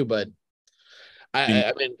value. But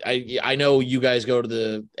I know you guys go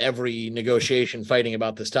to every negotiation fighting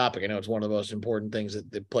about this topic. I know it's one of the most important things that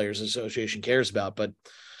the Players Association cares about, but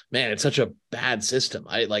man, it's such a bad system.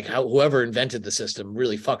 Whoever invented the system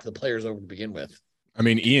really fucked the players over to begin with. I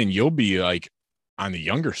mean, Ian, you'll be like on the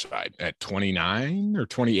younger side at 29 or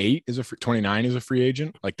 28 29 is a free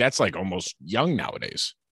agent. Like that's like almost young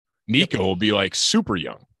nowadays. Nico will be like super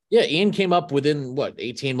young. Yeah, Ian came up within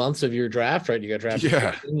 18 months of your draft, right? You got drafted.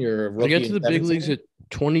 Yeah, you're a rookie. I get to the big leagues at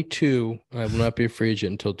 22. I will not be a free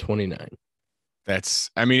agent until 29. It's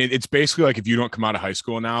basically like if you don't come out of high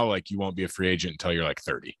school now, like you won't be a free agent until you're like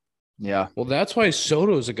 30. Yeah. Well, that's why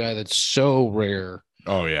Soto is a guy that's so rare.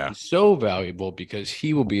 Oh yeah, he's so valuable because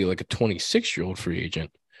he will be like a 26-year-old free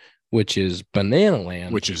agent, which is banana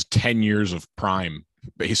land. Which is 10 years of prime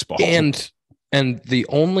baseball. And the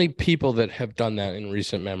only people that have done that in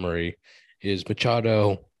recent memory is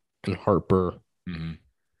Machado and Harper. Mm-hmm.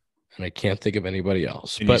 And I can't think of anybody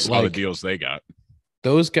else. And but you saw the deals they got.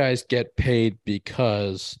 Those guys get paid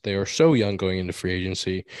because they are so young going into free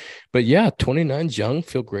agency. But yeah, 29's young.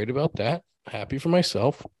 Feel great about that. Happy for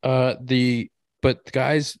myself. But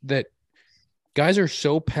guys are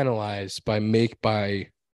so penalized by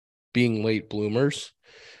being late bloomers.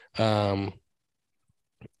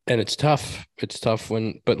 And it's tough. It's tough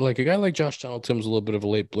but like a guy like Josh Donaldson was a little bit of a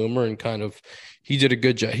late bloomer and kind of, he did a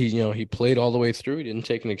good job. He played all the way through. He didn't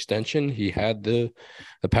take an extension. He had the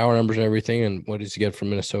power numbers and everything. And what does he get from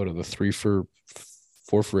Minnesota? The 4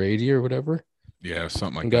 for 80 or whatever. Yeah,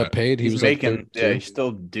 something like and that. Got paid. He was making, he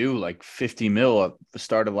still due like 50 mil at the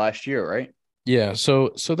start of last year, right? Yeah. So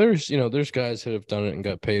there's guys that have done it and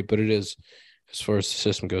got paid, but it is, as far as the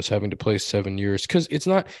system goes, having to play 7 years because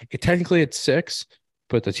technically it's 6.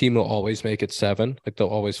 But the team will always make it 7. Like they'll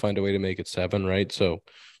always find a way to make it 7, right? So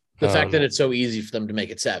the fact that it's so easy for them to make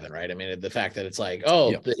it 7, right? I mean, the fact that it's like,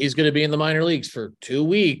 he's going to be in the minor leagues for 2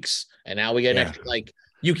 weeks, and now we get an extra, like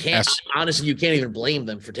you can't honestly, you can't even blame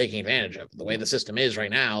them for taking advantage of it. The way the system is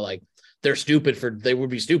right now. Like they would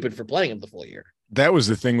be stupid for playing him the full year. That was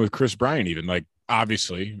the thing with Chris Bryant, even like.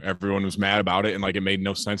 Obviously, everyone was mad about it and like it made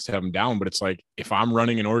no sense to have him down. But it's like if I'm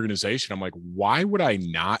running an organization, I'm like, why would I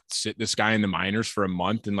not sit this guy in the minors for a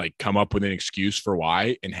month and like come up with an excuse for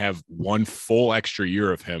why and have 1 full extra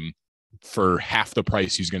year of him for half the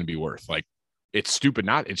price he's going to be worth? Like it's stupid.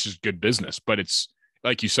 It's just good business. But it's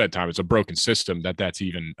like you said, Tom, it's a broken system that's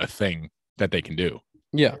even a thing that they can do.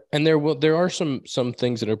 Yeah, and there are some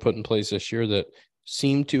things that are put in place this year that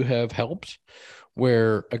seem to have helped.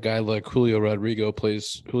 Where a guy like Julio Rodriguez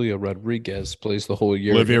plays the whole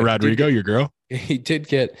year. Olivia Rodrigo, your girl. He did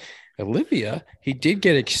get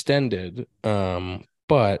extended,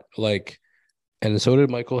 but like, and so did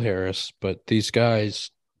Michael Harris. But these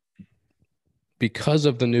guys, because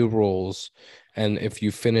of the new rules, and if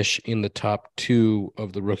you finish in the top 2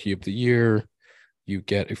 of the Rookie of the Year, you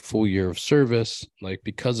get a full year of service. Like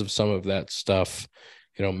because of some of that stuff,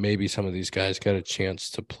 maybe some of these guys got a chance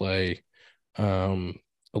to play. A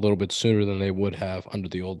little bit sooner than they would have under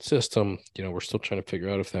the old system. We're still trying to figure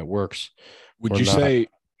out if that works. Would you say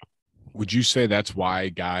Would you say that's why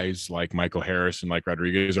guys like Michael Harris and like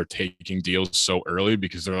Rodriguez are taking deals so early?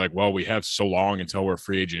 Because they're like, well, we have so long until we're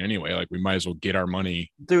free agent anyway. Like we might as well get our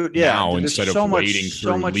money Dude, yeah, now dude, instead there's of waiting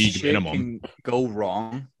so through much league shit minimum. can go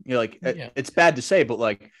wrong. You know, like Yeah. it's bad to say, but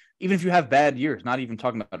like even if you have bad years, not even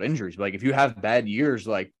talking about injuries, but like if you have bad years,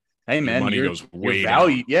 like, hey Your man, money goes your way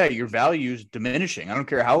value, down. yeah, your value is diminishing. I don't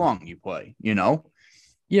care how long you play, you know?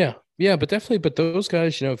 Yeah. Yeah. But definitely, but those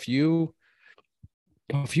guys, if you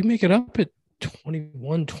make it up at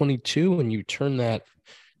 21, 22, and you turn that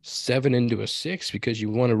 7 into a 6 because you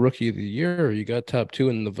won a rookie of the year or you got top 2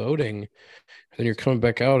 in the voting, then you're coming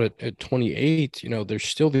back out at 28, there's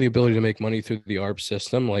still the ability to make money through the ARB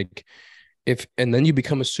system. Like and then you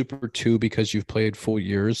become a super 2 because you've played full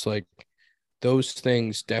years, like those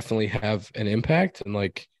things definitely have an impact. And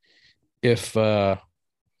like, if I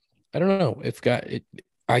don't know if got it,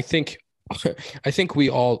 I think I think we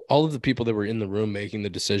all of the people that were in the room making the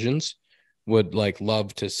decisions would like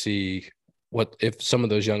love to see what if some of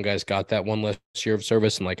those young guys got that one less year of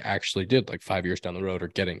service and like actually did like 5 years down the road or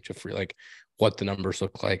getting to free, like what the numbers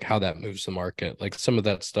look like, how that moves the market, like some of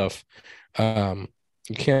that stuff. You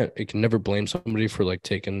can never blame somebody for like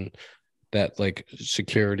taking that like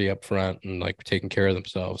security up front and like taking care of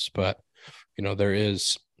themselves. But there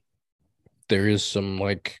is some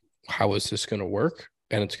like, how is this going to work?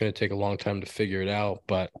 And it's going to take a long time to figure it out.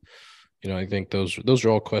 But I think those are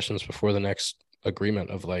all questions before the next agreement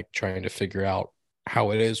of like trying to figure out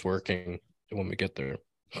how it is working when we get there.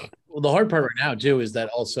 Well, the hard part right now too is that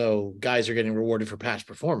also guys are getting rewarded for past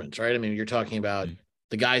performance, right? I mean, you're talking about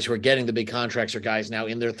the guys who are getting the big contracts are guys now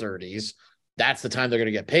in their 30s. That's the time they're going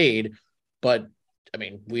to get paid. But I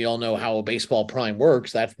mean, we all know how a baseball prime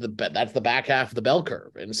works. That's the back half of the bell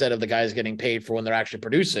curve. Instead of the guys getting paid for when they're actually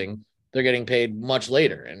producing, they're getting paid much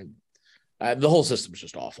later, and the whole system's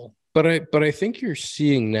just awful. But I think you're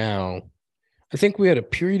seeing now. I think we had a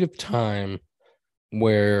period of time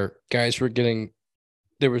where guys were getting.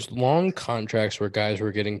 There was long contracts where guys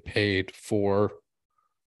were getting paid for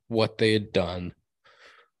what they had done,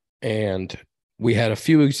 and we had a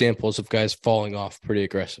few examples of guys falling off pretty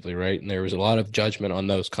aggressively, right? And there was a lot of judgment on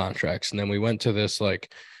those contracts. And then we went to this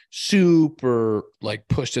like super, like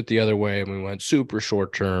pushed it the other way, and we went super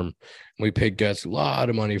short term. We paid guys a lot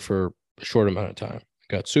of money for a short amount of time.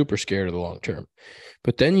 Got super scared of the long term.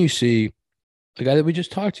 But then you see the guy that we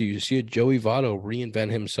just talked to, you see a Joey Votto reinvent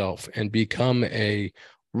himself and become a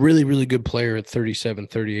really, really good player at 37,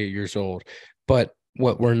 38 years old. But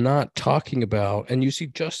what we're not talking about, and you see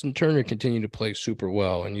Justin Turner continue to play super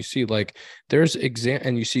well, and you see like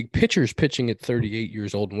and you see pitchers pitching at 38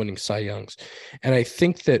 years old and winning Cy Youngs. And I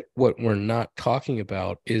think that what we're not talking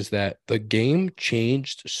about is that the game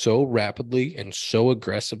changed so rapidly and so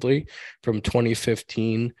aggressively from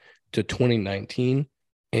 2015 to 2019.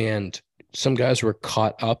 And some guys were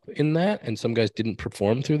caught up in that and some guys didn't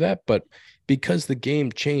perform through that. But because the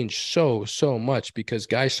game changed so much, because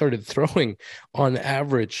guys started throwing on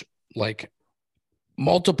average like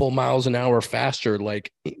multiple miles an hour faster,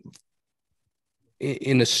 like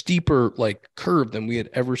in a steeper like curve than we had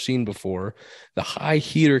ever seen before. The high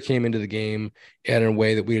heater came into the game in a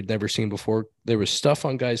way that we had never seen before. There was stuff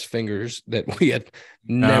on guys' fingers that we had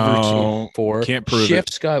never seen before. Can't prove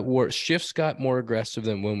shifts got more aggressive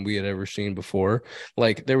than when we had ever seen before.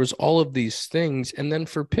 Like there was all of these things. And then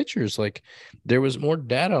for pitchers, like there was more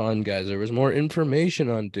data on guys. There was more information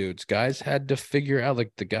on dudes. Guys had to figure out,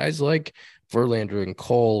 like the guys like Verlander and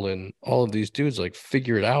Cole and all of these dudes like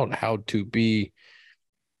figured out how to be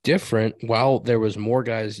different while there was more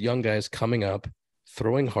guys, young guys coming up,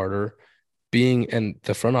 throwing harder, and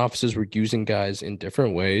the front offices were using guys in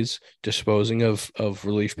different ways, disposing of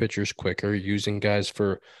relief pitchers quicker, using guys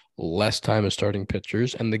for less time as starting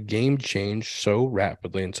pitchers. And the game changed so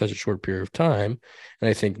rapidly in such a short period of time. And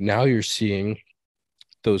I think now you're seeing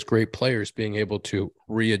those great players being able to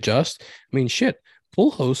readjust. I mean, shit,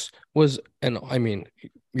 Pujols was, and I mean,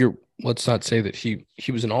 let's not say that he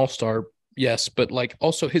was an all-star. Yes, but like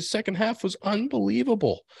also his second half was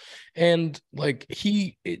unbelievable. And like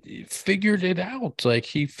he figured it out. Like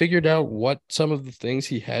he figured out what some of the things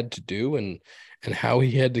he had to do and how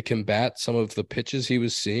he had to combat some of the pitches he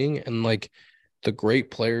was seeing. And like the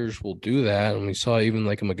great players will do that. And we saw even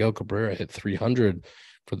like a Miguel Cabrera hit 300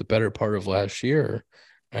 for the better part of last year.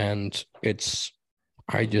 And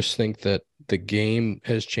I just think that the game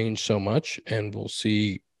has changed so much, and we'll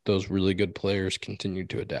see those really good players continue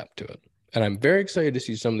to adapt to it. And I'm very excited to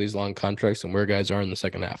see some of these long contracts and where guys are in the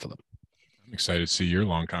second half of them. I'm excited to see your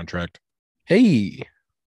long contract. Hey,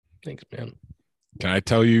 thanks, man. Can I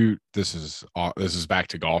tell you, this is back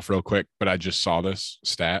to golf real quick, but I just saw this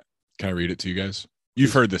stat. Can I read it to you guys?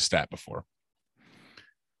 You've heard this stat before.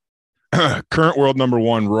 Current world number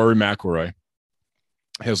one, Rory McIlroy,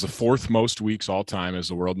 has the fourth most weeks all time as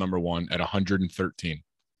the world number one at 113.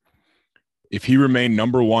 If he remained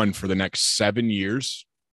number one for the next 7 years,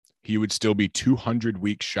 he would still be 200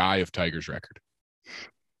 weeks shy of Tiger's record.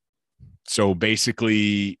 So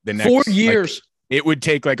basically, the next 4 years, it would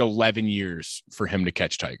take like 11 years for him to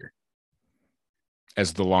catch Tiger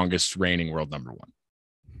as the longest reigning world number one.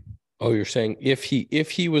 Oh, you're saying if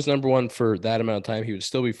he was number one for that amount of time, he would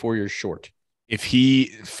still be 4 years short. If he,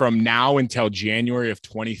 from now until January of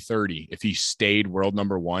 2030, if he stayed world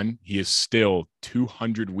number one, he is still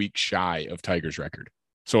 200 weeks shy of Tiger's record.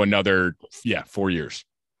 So another, 4 years.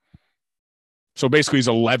 So basically he's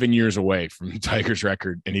 11 years away from Tiger's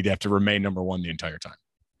record, and he'd have to remain number one the entire time.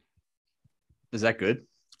 Is that good?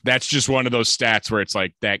 That's just one of those stats where it's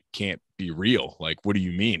like, that can't be real. Like, what do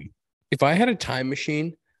you mean? If I had a time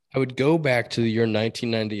machine, I would go back to the year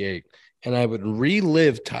 1998 and I would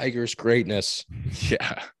relive Tiger's greatness.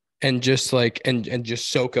 Yeah. And just like, and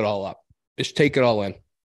just soak it all up. Just take it all in.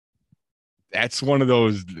 That's one of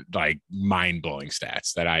those like mind-blowing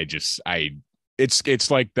stats that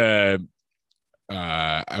it's like the,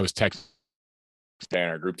 I was texting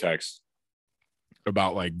our group text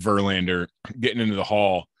about like Verlander getting into the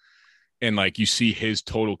hall, and like you see his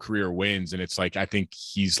total career wins, and it's like, I think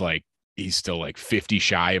he's still like 50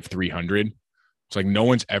 shy of 300. It's like no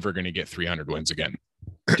one's ever going to get 300 wins again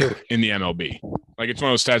in the MLB. Like it's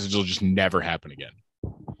one of those stats that will just never happen again.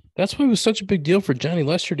 That's why it was such a big deal for Johnny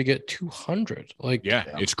Lester to get 200. Like, yeah.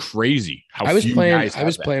 It's crazy how I was few playing. guys I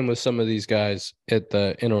was have that. playing with some of these guys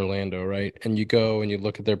in Orlando, right? And you go and you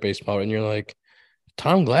look at their baseball, and you're like,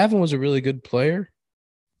 Tom Glavine was a really good player.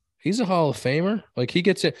 He's a Hall of Famer. Like he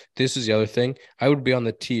gets it. This is the other thing. I would be on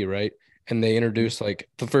the tee, right? And they introduced, like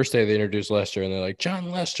the first day they introduced Lester, and they're like,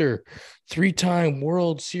 John Lester, 3-time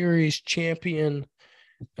World Series champion.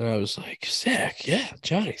 And I was like, Zack, yeah,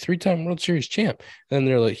 Johnny, 3-time World Series champ. And then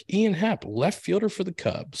they're like, Ian Happ, left fielder for the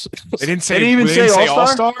Cubs. They didn't even say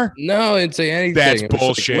All-Star? No, they didn't say anything. That's It was like,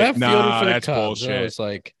 bullshit. left fielder Nah, for the that's Cubs. bullshit. And I was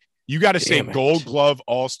like, You got to say damn it. Gold Glove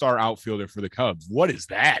All-Star outfielder for the Cubs. What is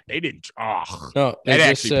that? They didn't. Oh, no, that they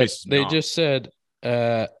actually just pisses me said,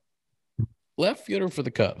 off. left fielder for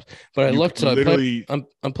the Cubs. But I You looked, could literally. I'm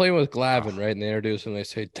playing with Glavine, right? And they introduce him. They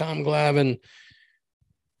say, Tom Glavine,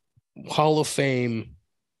 Hall of Fame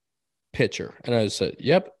pitcher. And I said,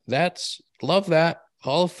 yep, love that.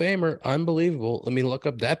 Hall of Famer, unbelievable. Let me look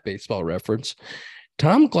up that baseball reference.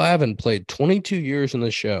 Tom Glavine played 22 years in the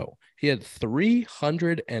show. He had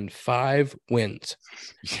 305 wins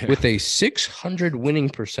with a 600 winning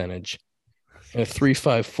percentage and a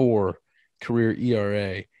 3.54 career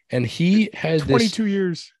ERA. And he had 22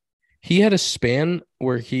 years. He had a span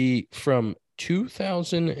where he from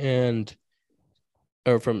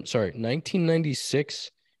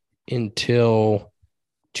 1996 until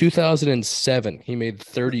 2007, he made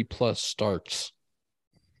 30 plus starts.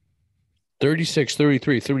 36,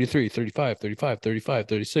 33, 33, 35, 35, 35,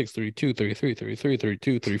 36, 32, 33, 33,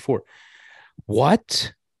 32, 34.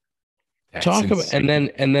 What? That's Talk about, insane.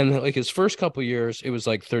 and then like his first couple years, it was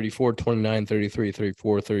like 34, 29, 33,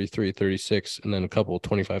 34, 33, 36, and then a couple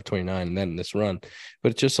 25, 29, and then this run.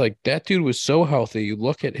 But it's just like that dude was so healthy. You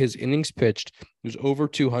look at his innings pitched, it was over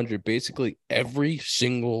 200 basically every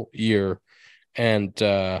single year, and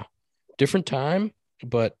different time,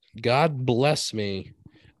 but God bless me,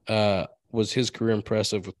 was his career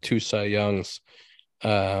impressive with 2 Cy Youngs.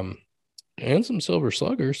 And some silver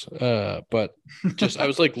sluggers. But just I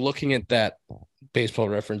was like looking at that baseball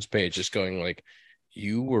reference page, just going like,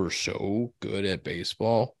 you were so good at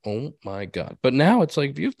baseball. Oh my God. But now it's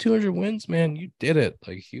like, if you have 200 wins, man, you did it.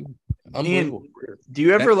 Like you, unbelievable. Ian, do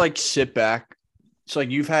you ever like sit back? It's like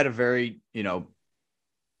you've had a very,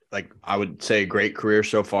 like I would say a great career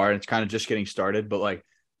so far, and it's kind of just getting started, but like,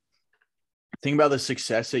 think about the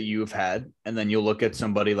success that you've had, and then you'll look at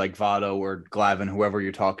somebody like Votto or Glavine, whoever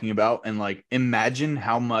you're talking about, and like imagine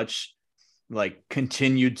how much like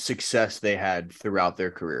continued success they had throughout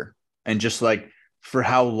their career, and just like for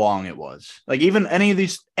how long it was. Like even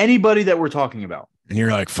anybody that we're talking about. And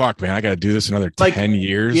you're like, fuck, man, I got to do this another Like, 10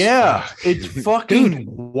 years. Yeah, it's fucking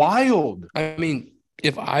wild. I mean,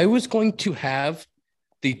 if I was going to have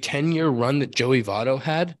the 10-year run that Joey Votto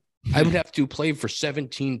had, I would have to play for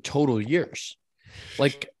 17 total years.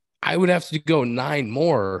 Like I would have to go 9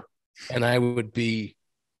 more, and I would be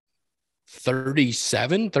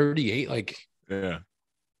 37, 38. Like, Yeah.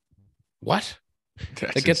 what?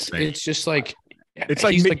 That's Like insane. it's just like, It's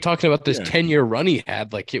like he's me- like talking about this yeah. 10-year run he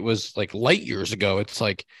had, like it was like light years ago. It's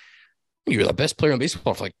like, you're the best player in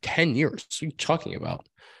baseball for like 10 years. What are you talking about?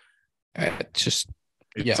 It's just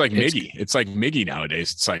It's like Miggy. It's like Miggy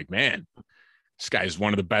nowadays. It's like, man, this guy's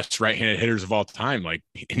one of the best right-handed hitters of all time. Like,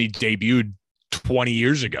 and he debuted 20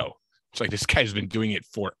 years ago. It's like this guy's been doing it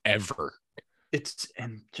forever.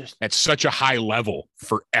 At such a high level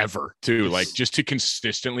forever too. Like, just to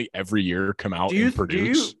consistently every year come out and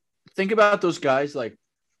produce. Do you think about those guys, like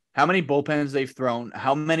how many bullpens they've thrown,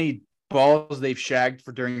 how many balls they've shagged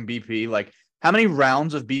for during BP, like how many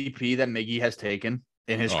rounds of BP that Miggy has taken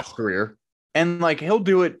in his career? And like, he'll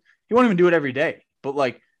do it. He won't even do it every day, but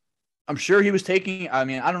like, I'm sure he was taking, I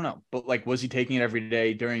mean, I don't know, but like, was he taking it every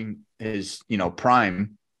day during his,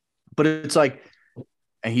 prime? But it's like,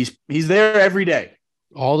 and he's there every day.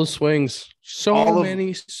 All the swings, so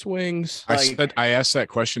many swings. I asked that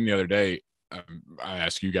question the other day. I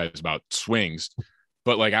asked you guys about swings,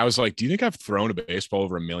 but like, I was like, do you think I've thrown a baseball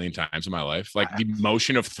over 1 million times in my life? Like the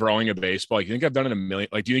motion of throwing a baseball, like, you think I've done it 1 million?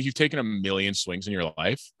 Like, do you think you've taken 1 million swings in your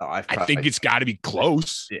life? I think it's got to be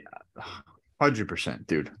close. Yeah, 100%,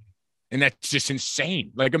 dude. And that's just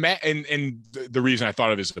insane. Like, and the reason I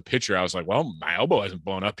thought of it as a pitcher, I was like, well, my elbow hasn't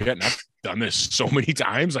blown up yet, and I've done this so many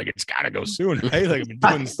times. Like, it's got to go soon, right? Like, I've been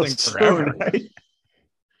doing this thing forever. Right?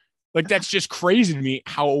 Like, that's just crazy to me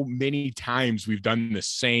how many times we've done the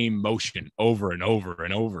same motion over and over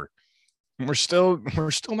and over. And we're still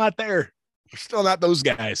not there. We're still not those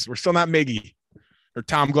guys. We're still not Miggy or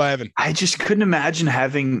Tom Glavine. I just couldn't imagine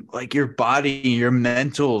having like your body, your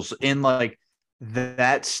mentals in like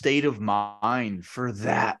that state of mind for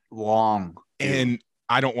that long. And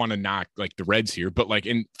I don't want to knock like the Reds here, but like,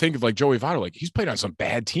 and think of like Joey Votto, like he's played on some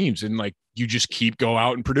bad teams, and like you just keep go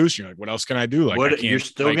out and produce. You're like, what else can I do? Like,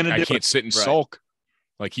 I can't sit and sulk.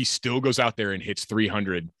 Like, he still goes out there and hits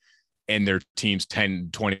 300, and their team's 10,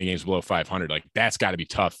 20 games below 500. Like, that's got to be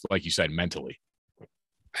tough, like you said, mentally.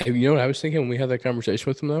 You know what I was thinking when we had that conversation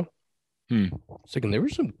with him though? I was thinking there were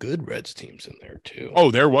some good Reds teams in there too.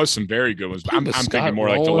 Oh, there was some very good ones. I'm thinking more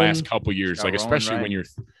like the last couple years, like especially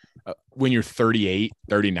when you're 38,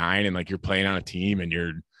 39, and like you're playing on a team and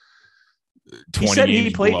you're 20. He said he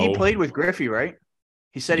played with Griffey, right?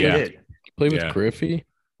 He said he did. He played with Griffey.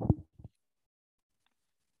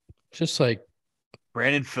 Just like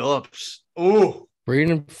Brandon Phillips. Ooh.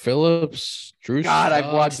 Brandon Phillips, Drew. God,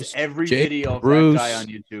 I've watched every video of that guy on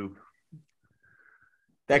YouTube.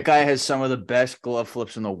 That guy has some of the best glove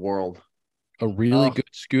flips in the world. A really good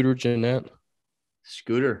Scooter Jeanette.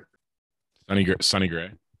 Scooter. Sonny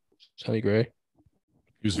Gray. He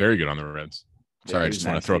was very good on the Reds. Sorry, I just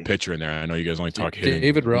want to throw a picture in there. I know you guys only talk hitting.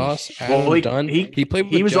 David Ross, Adam Dunn. He played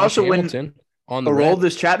with was Josh also Hamilton when the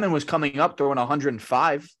Aroldis Chapman was coming up throwing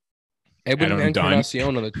 105. Edwin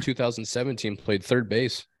Encarnacion on the 2017 played third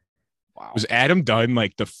base. Wow. Was Adam Dunn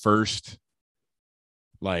like the first,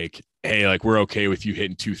 like, hey, like, we're okay with you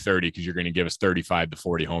hitting 230 because you're going to give us 35 to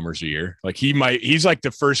 40 homers a year? Like, he's like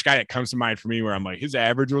the first guy that comes to mind for me where I'm like, his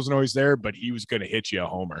average wasn't always there, but he was going to hit you a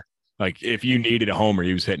homer. Like, if you needed a homer,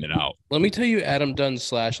 he was hitting it out. Let me tell you Adam Dunn's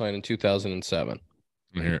slash line in 2007.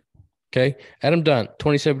 I'm here. Okay. Adam Dunn,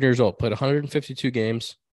 27 years old, played 152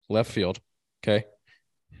 games, left field. Okay.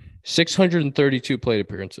 632 plate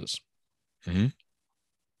appearances.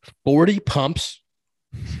 40 pumps.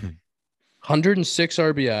 106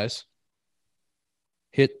 RBIs.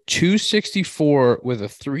 Hit 264 with a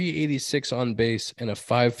 386 on base and a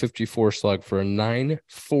 554 slug for a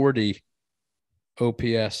 940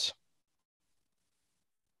 OPS.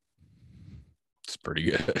 It's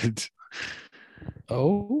pretty good.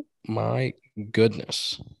 Oh my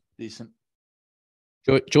goodness. Decent.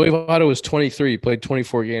 Joey Votto was 23, played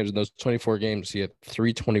 24 games. In those 24 games, he had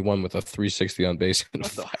 321 with a 360 on base and a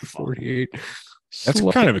 548. That's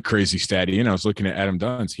kind of a crazy stat. Ian, I was looking at Adam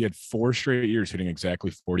Dunn's. He had 4 straight years hitting exactly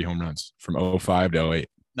 40 home runs from 05 to 08.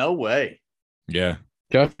 No way. Yeah.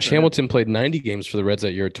 Josh Hamilton played 90 games for the Reds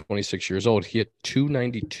that year at 26 years old. He hit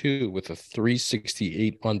 292 with a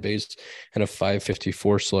 368 on base and a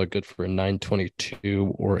 554 slug, good for a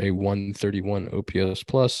 922 or a 131 OPS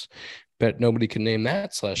plus. Bet nobody can name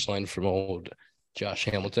that slash line from old Josh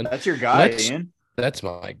Hamilton. That's your guy, Ian. That's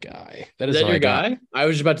my guy. Is that your guy? I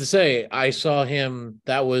was just about to say, I saw him.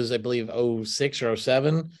 That was, I believe, 06 or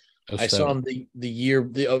 07. I saw him the year,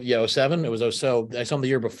 07. It was so. I saw him the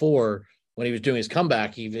year before when he was doing his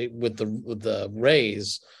comeback. With the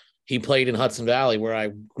Rays. He played in Hudson Valley, where I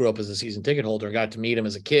grew up as a season ticket holder, and got to meet him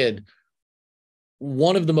as a kid.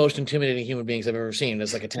 One of the most intimidating human beings I've ever seen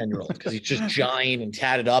as like a 10-year-old, because he's just giant and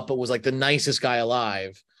tatted up, but was like the nicest guy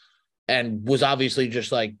alive. And was obviously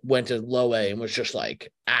just like went to low A and was just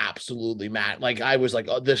like absolutely mad. Like, I was like,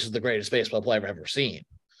 oh, this is the greatest baseball player I've ever seen.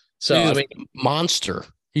 So he's I mean, monster.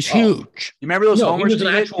 He's Oh. huge. You remember those No, he homers? was an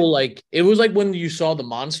he hit? actual it was like when you saw the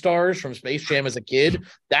Monstars from Space Jam as a kid.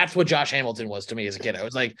 That's what Josh Hamilton was to me as a kid. I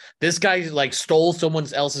was like, this guy like stole someone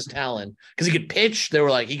else's talent because he could pitch. They were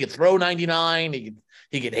like, he could throw 99.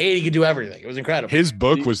 He could hit. He could do everything. It was incredible. His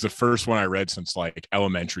book was the first one I read since like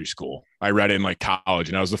elementary school. I read it in like college,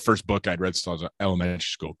 and that was the first book I'd read since I was in elementary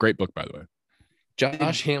school. Great book, by the way.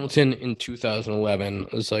 Josh Hamilton in 2011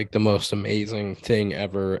 was like the most amazing thing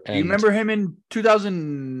ever. Do you remember him in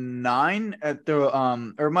 2009 at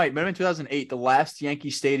the or might have been 2008, the last Yankee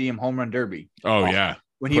Stadium home run derby? Oh yeah,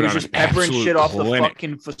 When he Put was on just an peppering absolute shit off the clinic.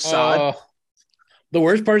 fucking facade. The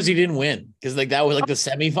worst part is he didn't win because like that was like the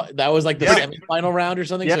semifinal round or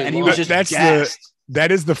something. Yeah, So and he was just That's gassed.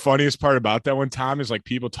 that is the funniest part about that one, Tom, is like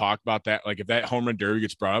people talk about that. Like if that home run derby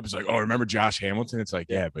gets brought up, it's like, oh, remember Josh Hamilton? It's like,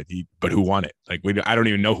 yeah, but who won it? Like I don't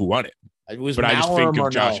even know who won it. It was But I just think Maurer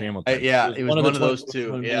of Josh Marnell. Hamilton. It was one of those the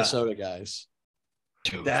two. Yeah, Minnesota guys.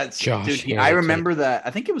 Dude, that's Josh dude. I Hamilton. remember that.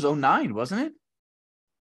 I think it was 09, wasn't it?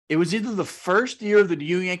 It was either the first year of the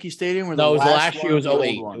new Yankee Stadium or No, it was the last one year. It was or the old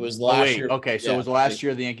 08. one? It was the last 08. year. Okay, so Yeah. it was the last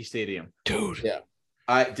year of the Yankee Stadium. Dude. Yeah.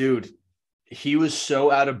 Dude, he was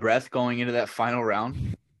so out of breath going into that final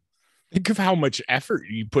round. Think of how much effort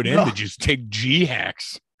you put in No. to just take G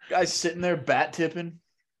hacks. Guys sitting there bat tipping.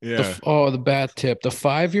 Yeah. The bat tip. The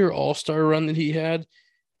 5-year All-Star run that he had.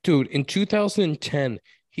 Dude, in 2010,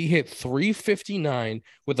 he hit 359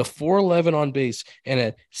 with a 411 on base and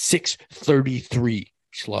a 633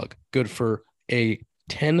 slug. Good for a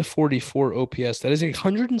 1044 OPS. That is a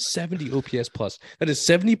 170 OPS plus. That is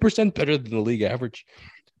 70% better than the league average.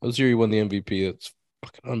 Those year he won the MVP. It's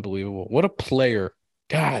fucking unbelievable. What a player.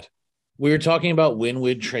 God. We were talking about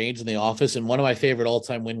win-win trades in the office, and one of my favorite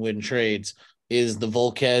all-time win-win trades is the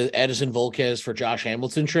Edison Volquez for Josh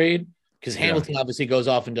Hamilton trade, because Hamilton obviously goes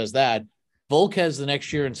off and does that. Volquez the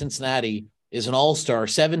next year in Cincinnati is an all-star,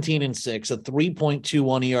 17-6, a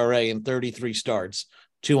 3.21 ERA in 33 starts,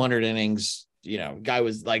 200 innings. You know, guy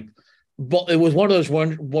was like, it was one of those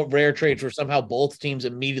rare trades where somehow both teams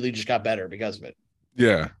immediately just got better because of it.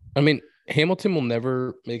 Yeah. I mean, Hamilton will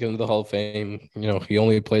never make it into the Hall of Fame. You know, he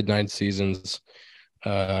only played 9 seasons,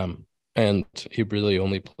 and he really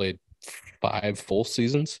only played 5 full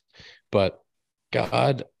seasons. But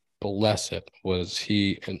God bless it, was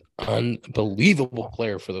he an unbelievable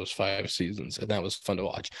player for those 5 seasons, and that was fun to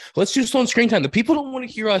watch. Let's do Sloan screen time. The people don't want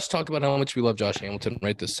to hear us talk about how much we love Josh Hamilton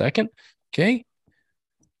right this second, okay?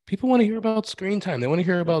 People want to hear about screen time. They want to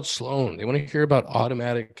hear about Sloan. They want to hear about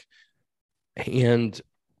automatic hand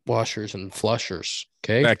washers and flushers,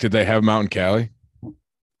 okay? Zach, did they have Mountain Cali?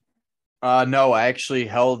 No, I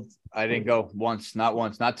didn't go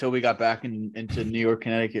not till we got back into New York,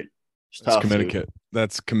 Connecticut. It's That's tough, dude. Connecticut.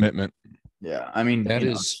 That's commitment. Yeah, I mean, That you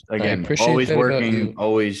know, is- I again, appreciate always that about working, you.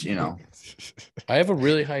 always, you know. I have a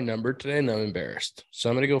really high number today, and I'm embarrassed. So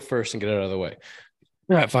I'm going to go first and get it out of the way.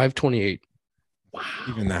 We're at 528. Wow.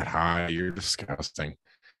 Even that high, you're disgusting.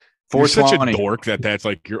 You're such a 420. dork that's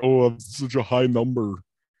like that's such a high number.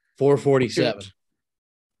 447.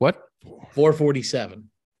 What? 447.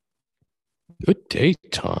 Good day,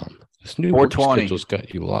 Tom. This new work 420. schedule's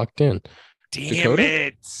got you locked in. Damn Dakota?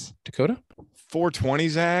 it. Dakota? 420,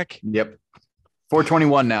 Zach. Yep.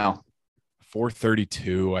 421 now.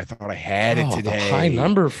 432. I thought I had it Oh, today. the high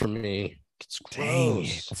number for me. It's Dang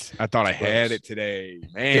gross. it. I thought I had gross. it today.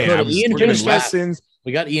 Dakota, Man, I was Ian working finished last. lessons.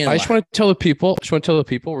 We got Ian. I just want to tell the people,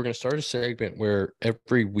 we're going to start a segment where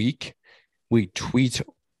every week we tweet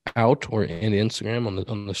out or in Instagram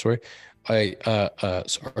on the story,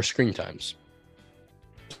 our screen times.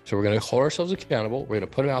 So we're going to hold ourselves accountable. We're going to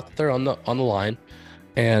put them out there on the line,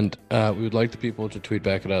 and we would like the people to tweet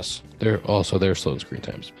back at us. They're also their slow screen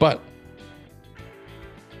times, but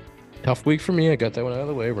tough week for me. I got that one out of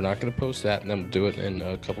the way. We're not going to post that, and then we'll do it in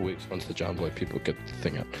a couple weeks once the John Boy people get the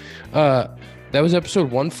thing out. That was episode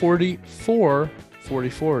 144.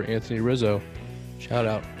 Anthony Rizzo, shout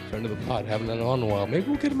out, friend of the pod. Haven't done it on in a while. Maybe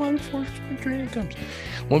we'll get him on before spring training comes.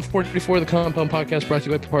 144, the Compound Podcast, brought to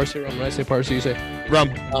you by Parsley Rum. When I say Parsley, you say Rum.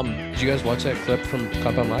 Did you guys watch that clip from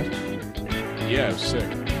Compound Live? Yeah, it was sick.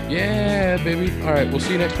 Yeah, baby. All right, we'll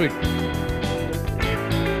see you next week.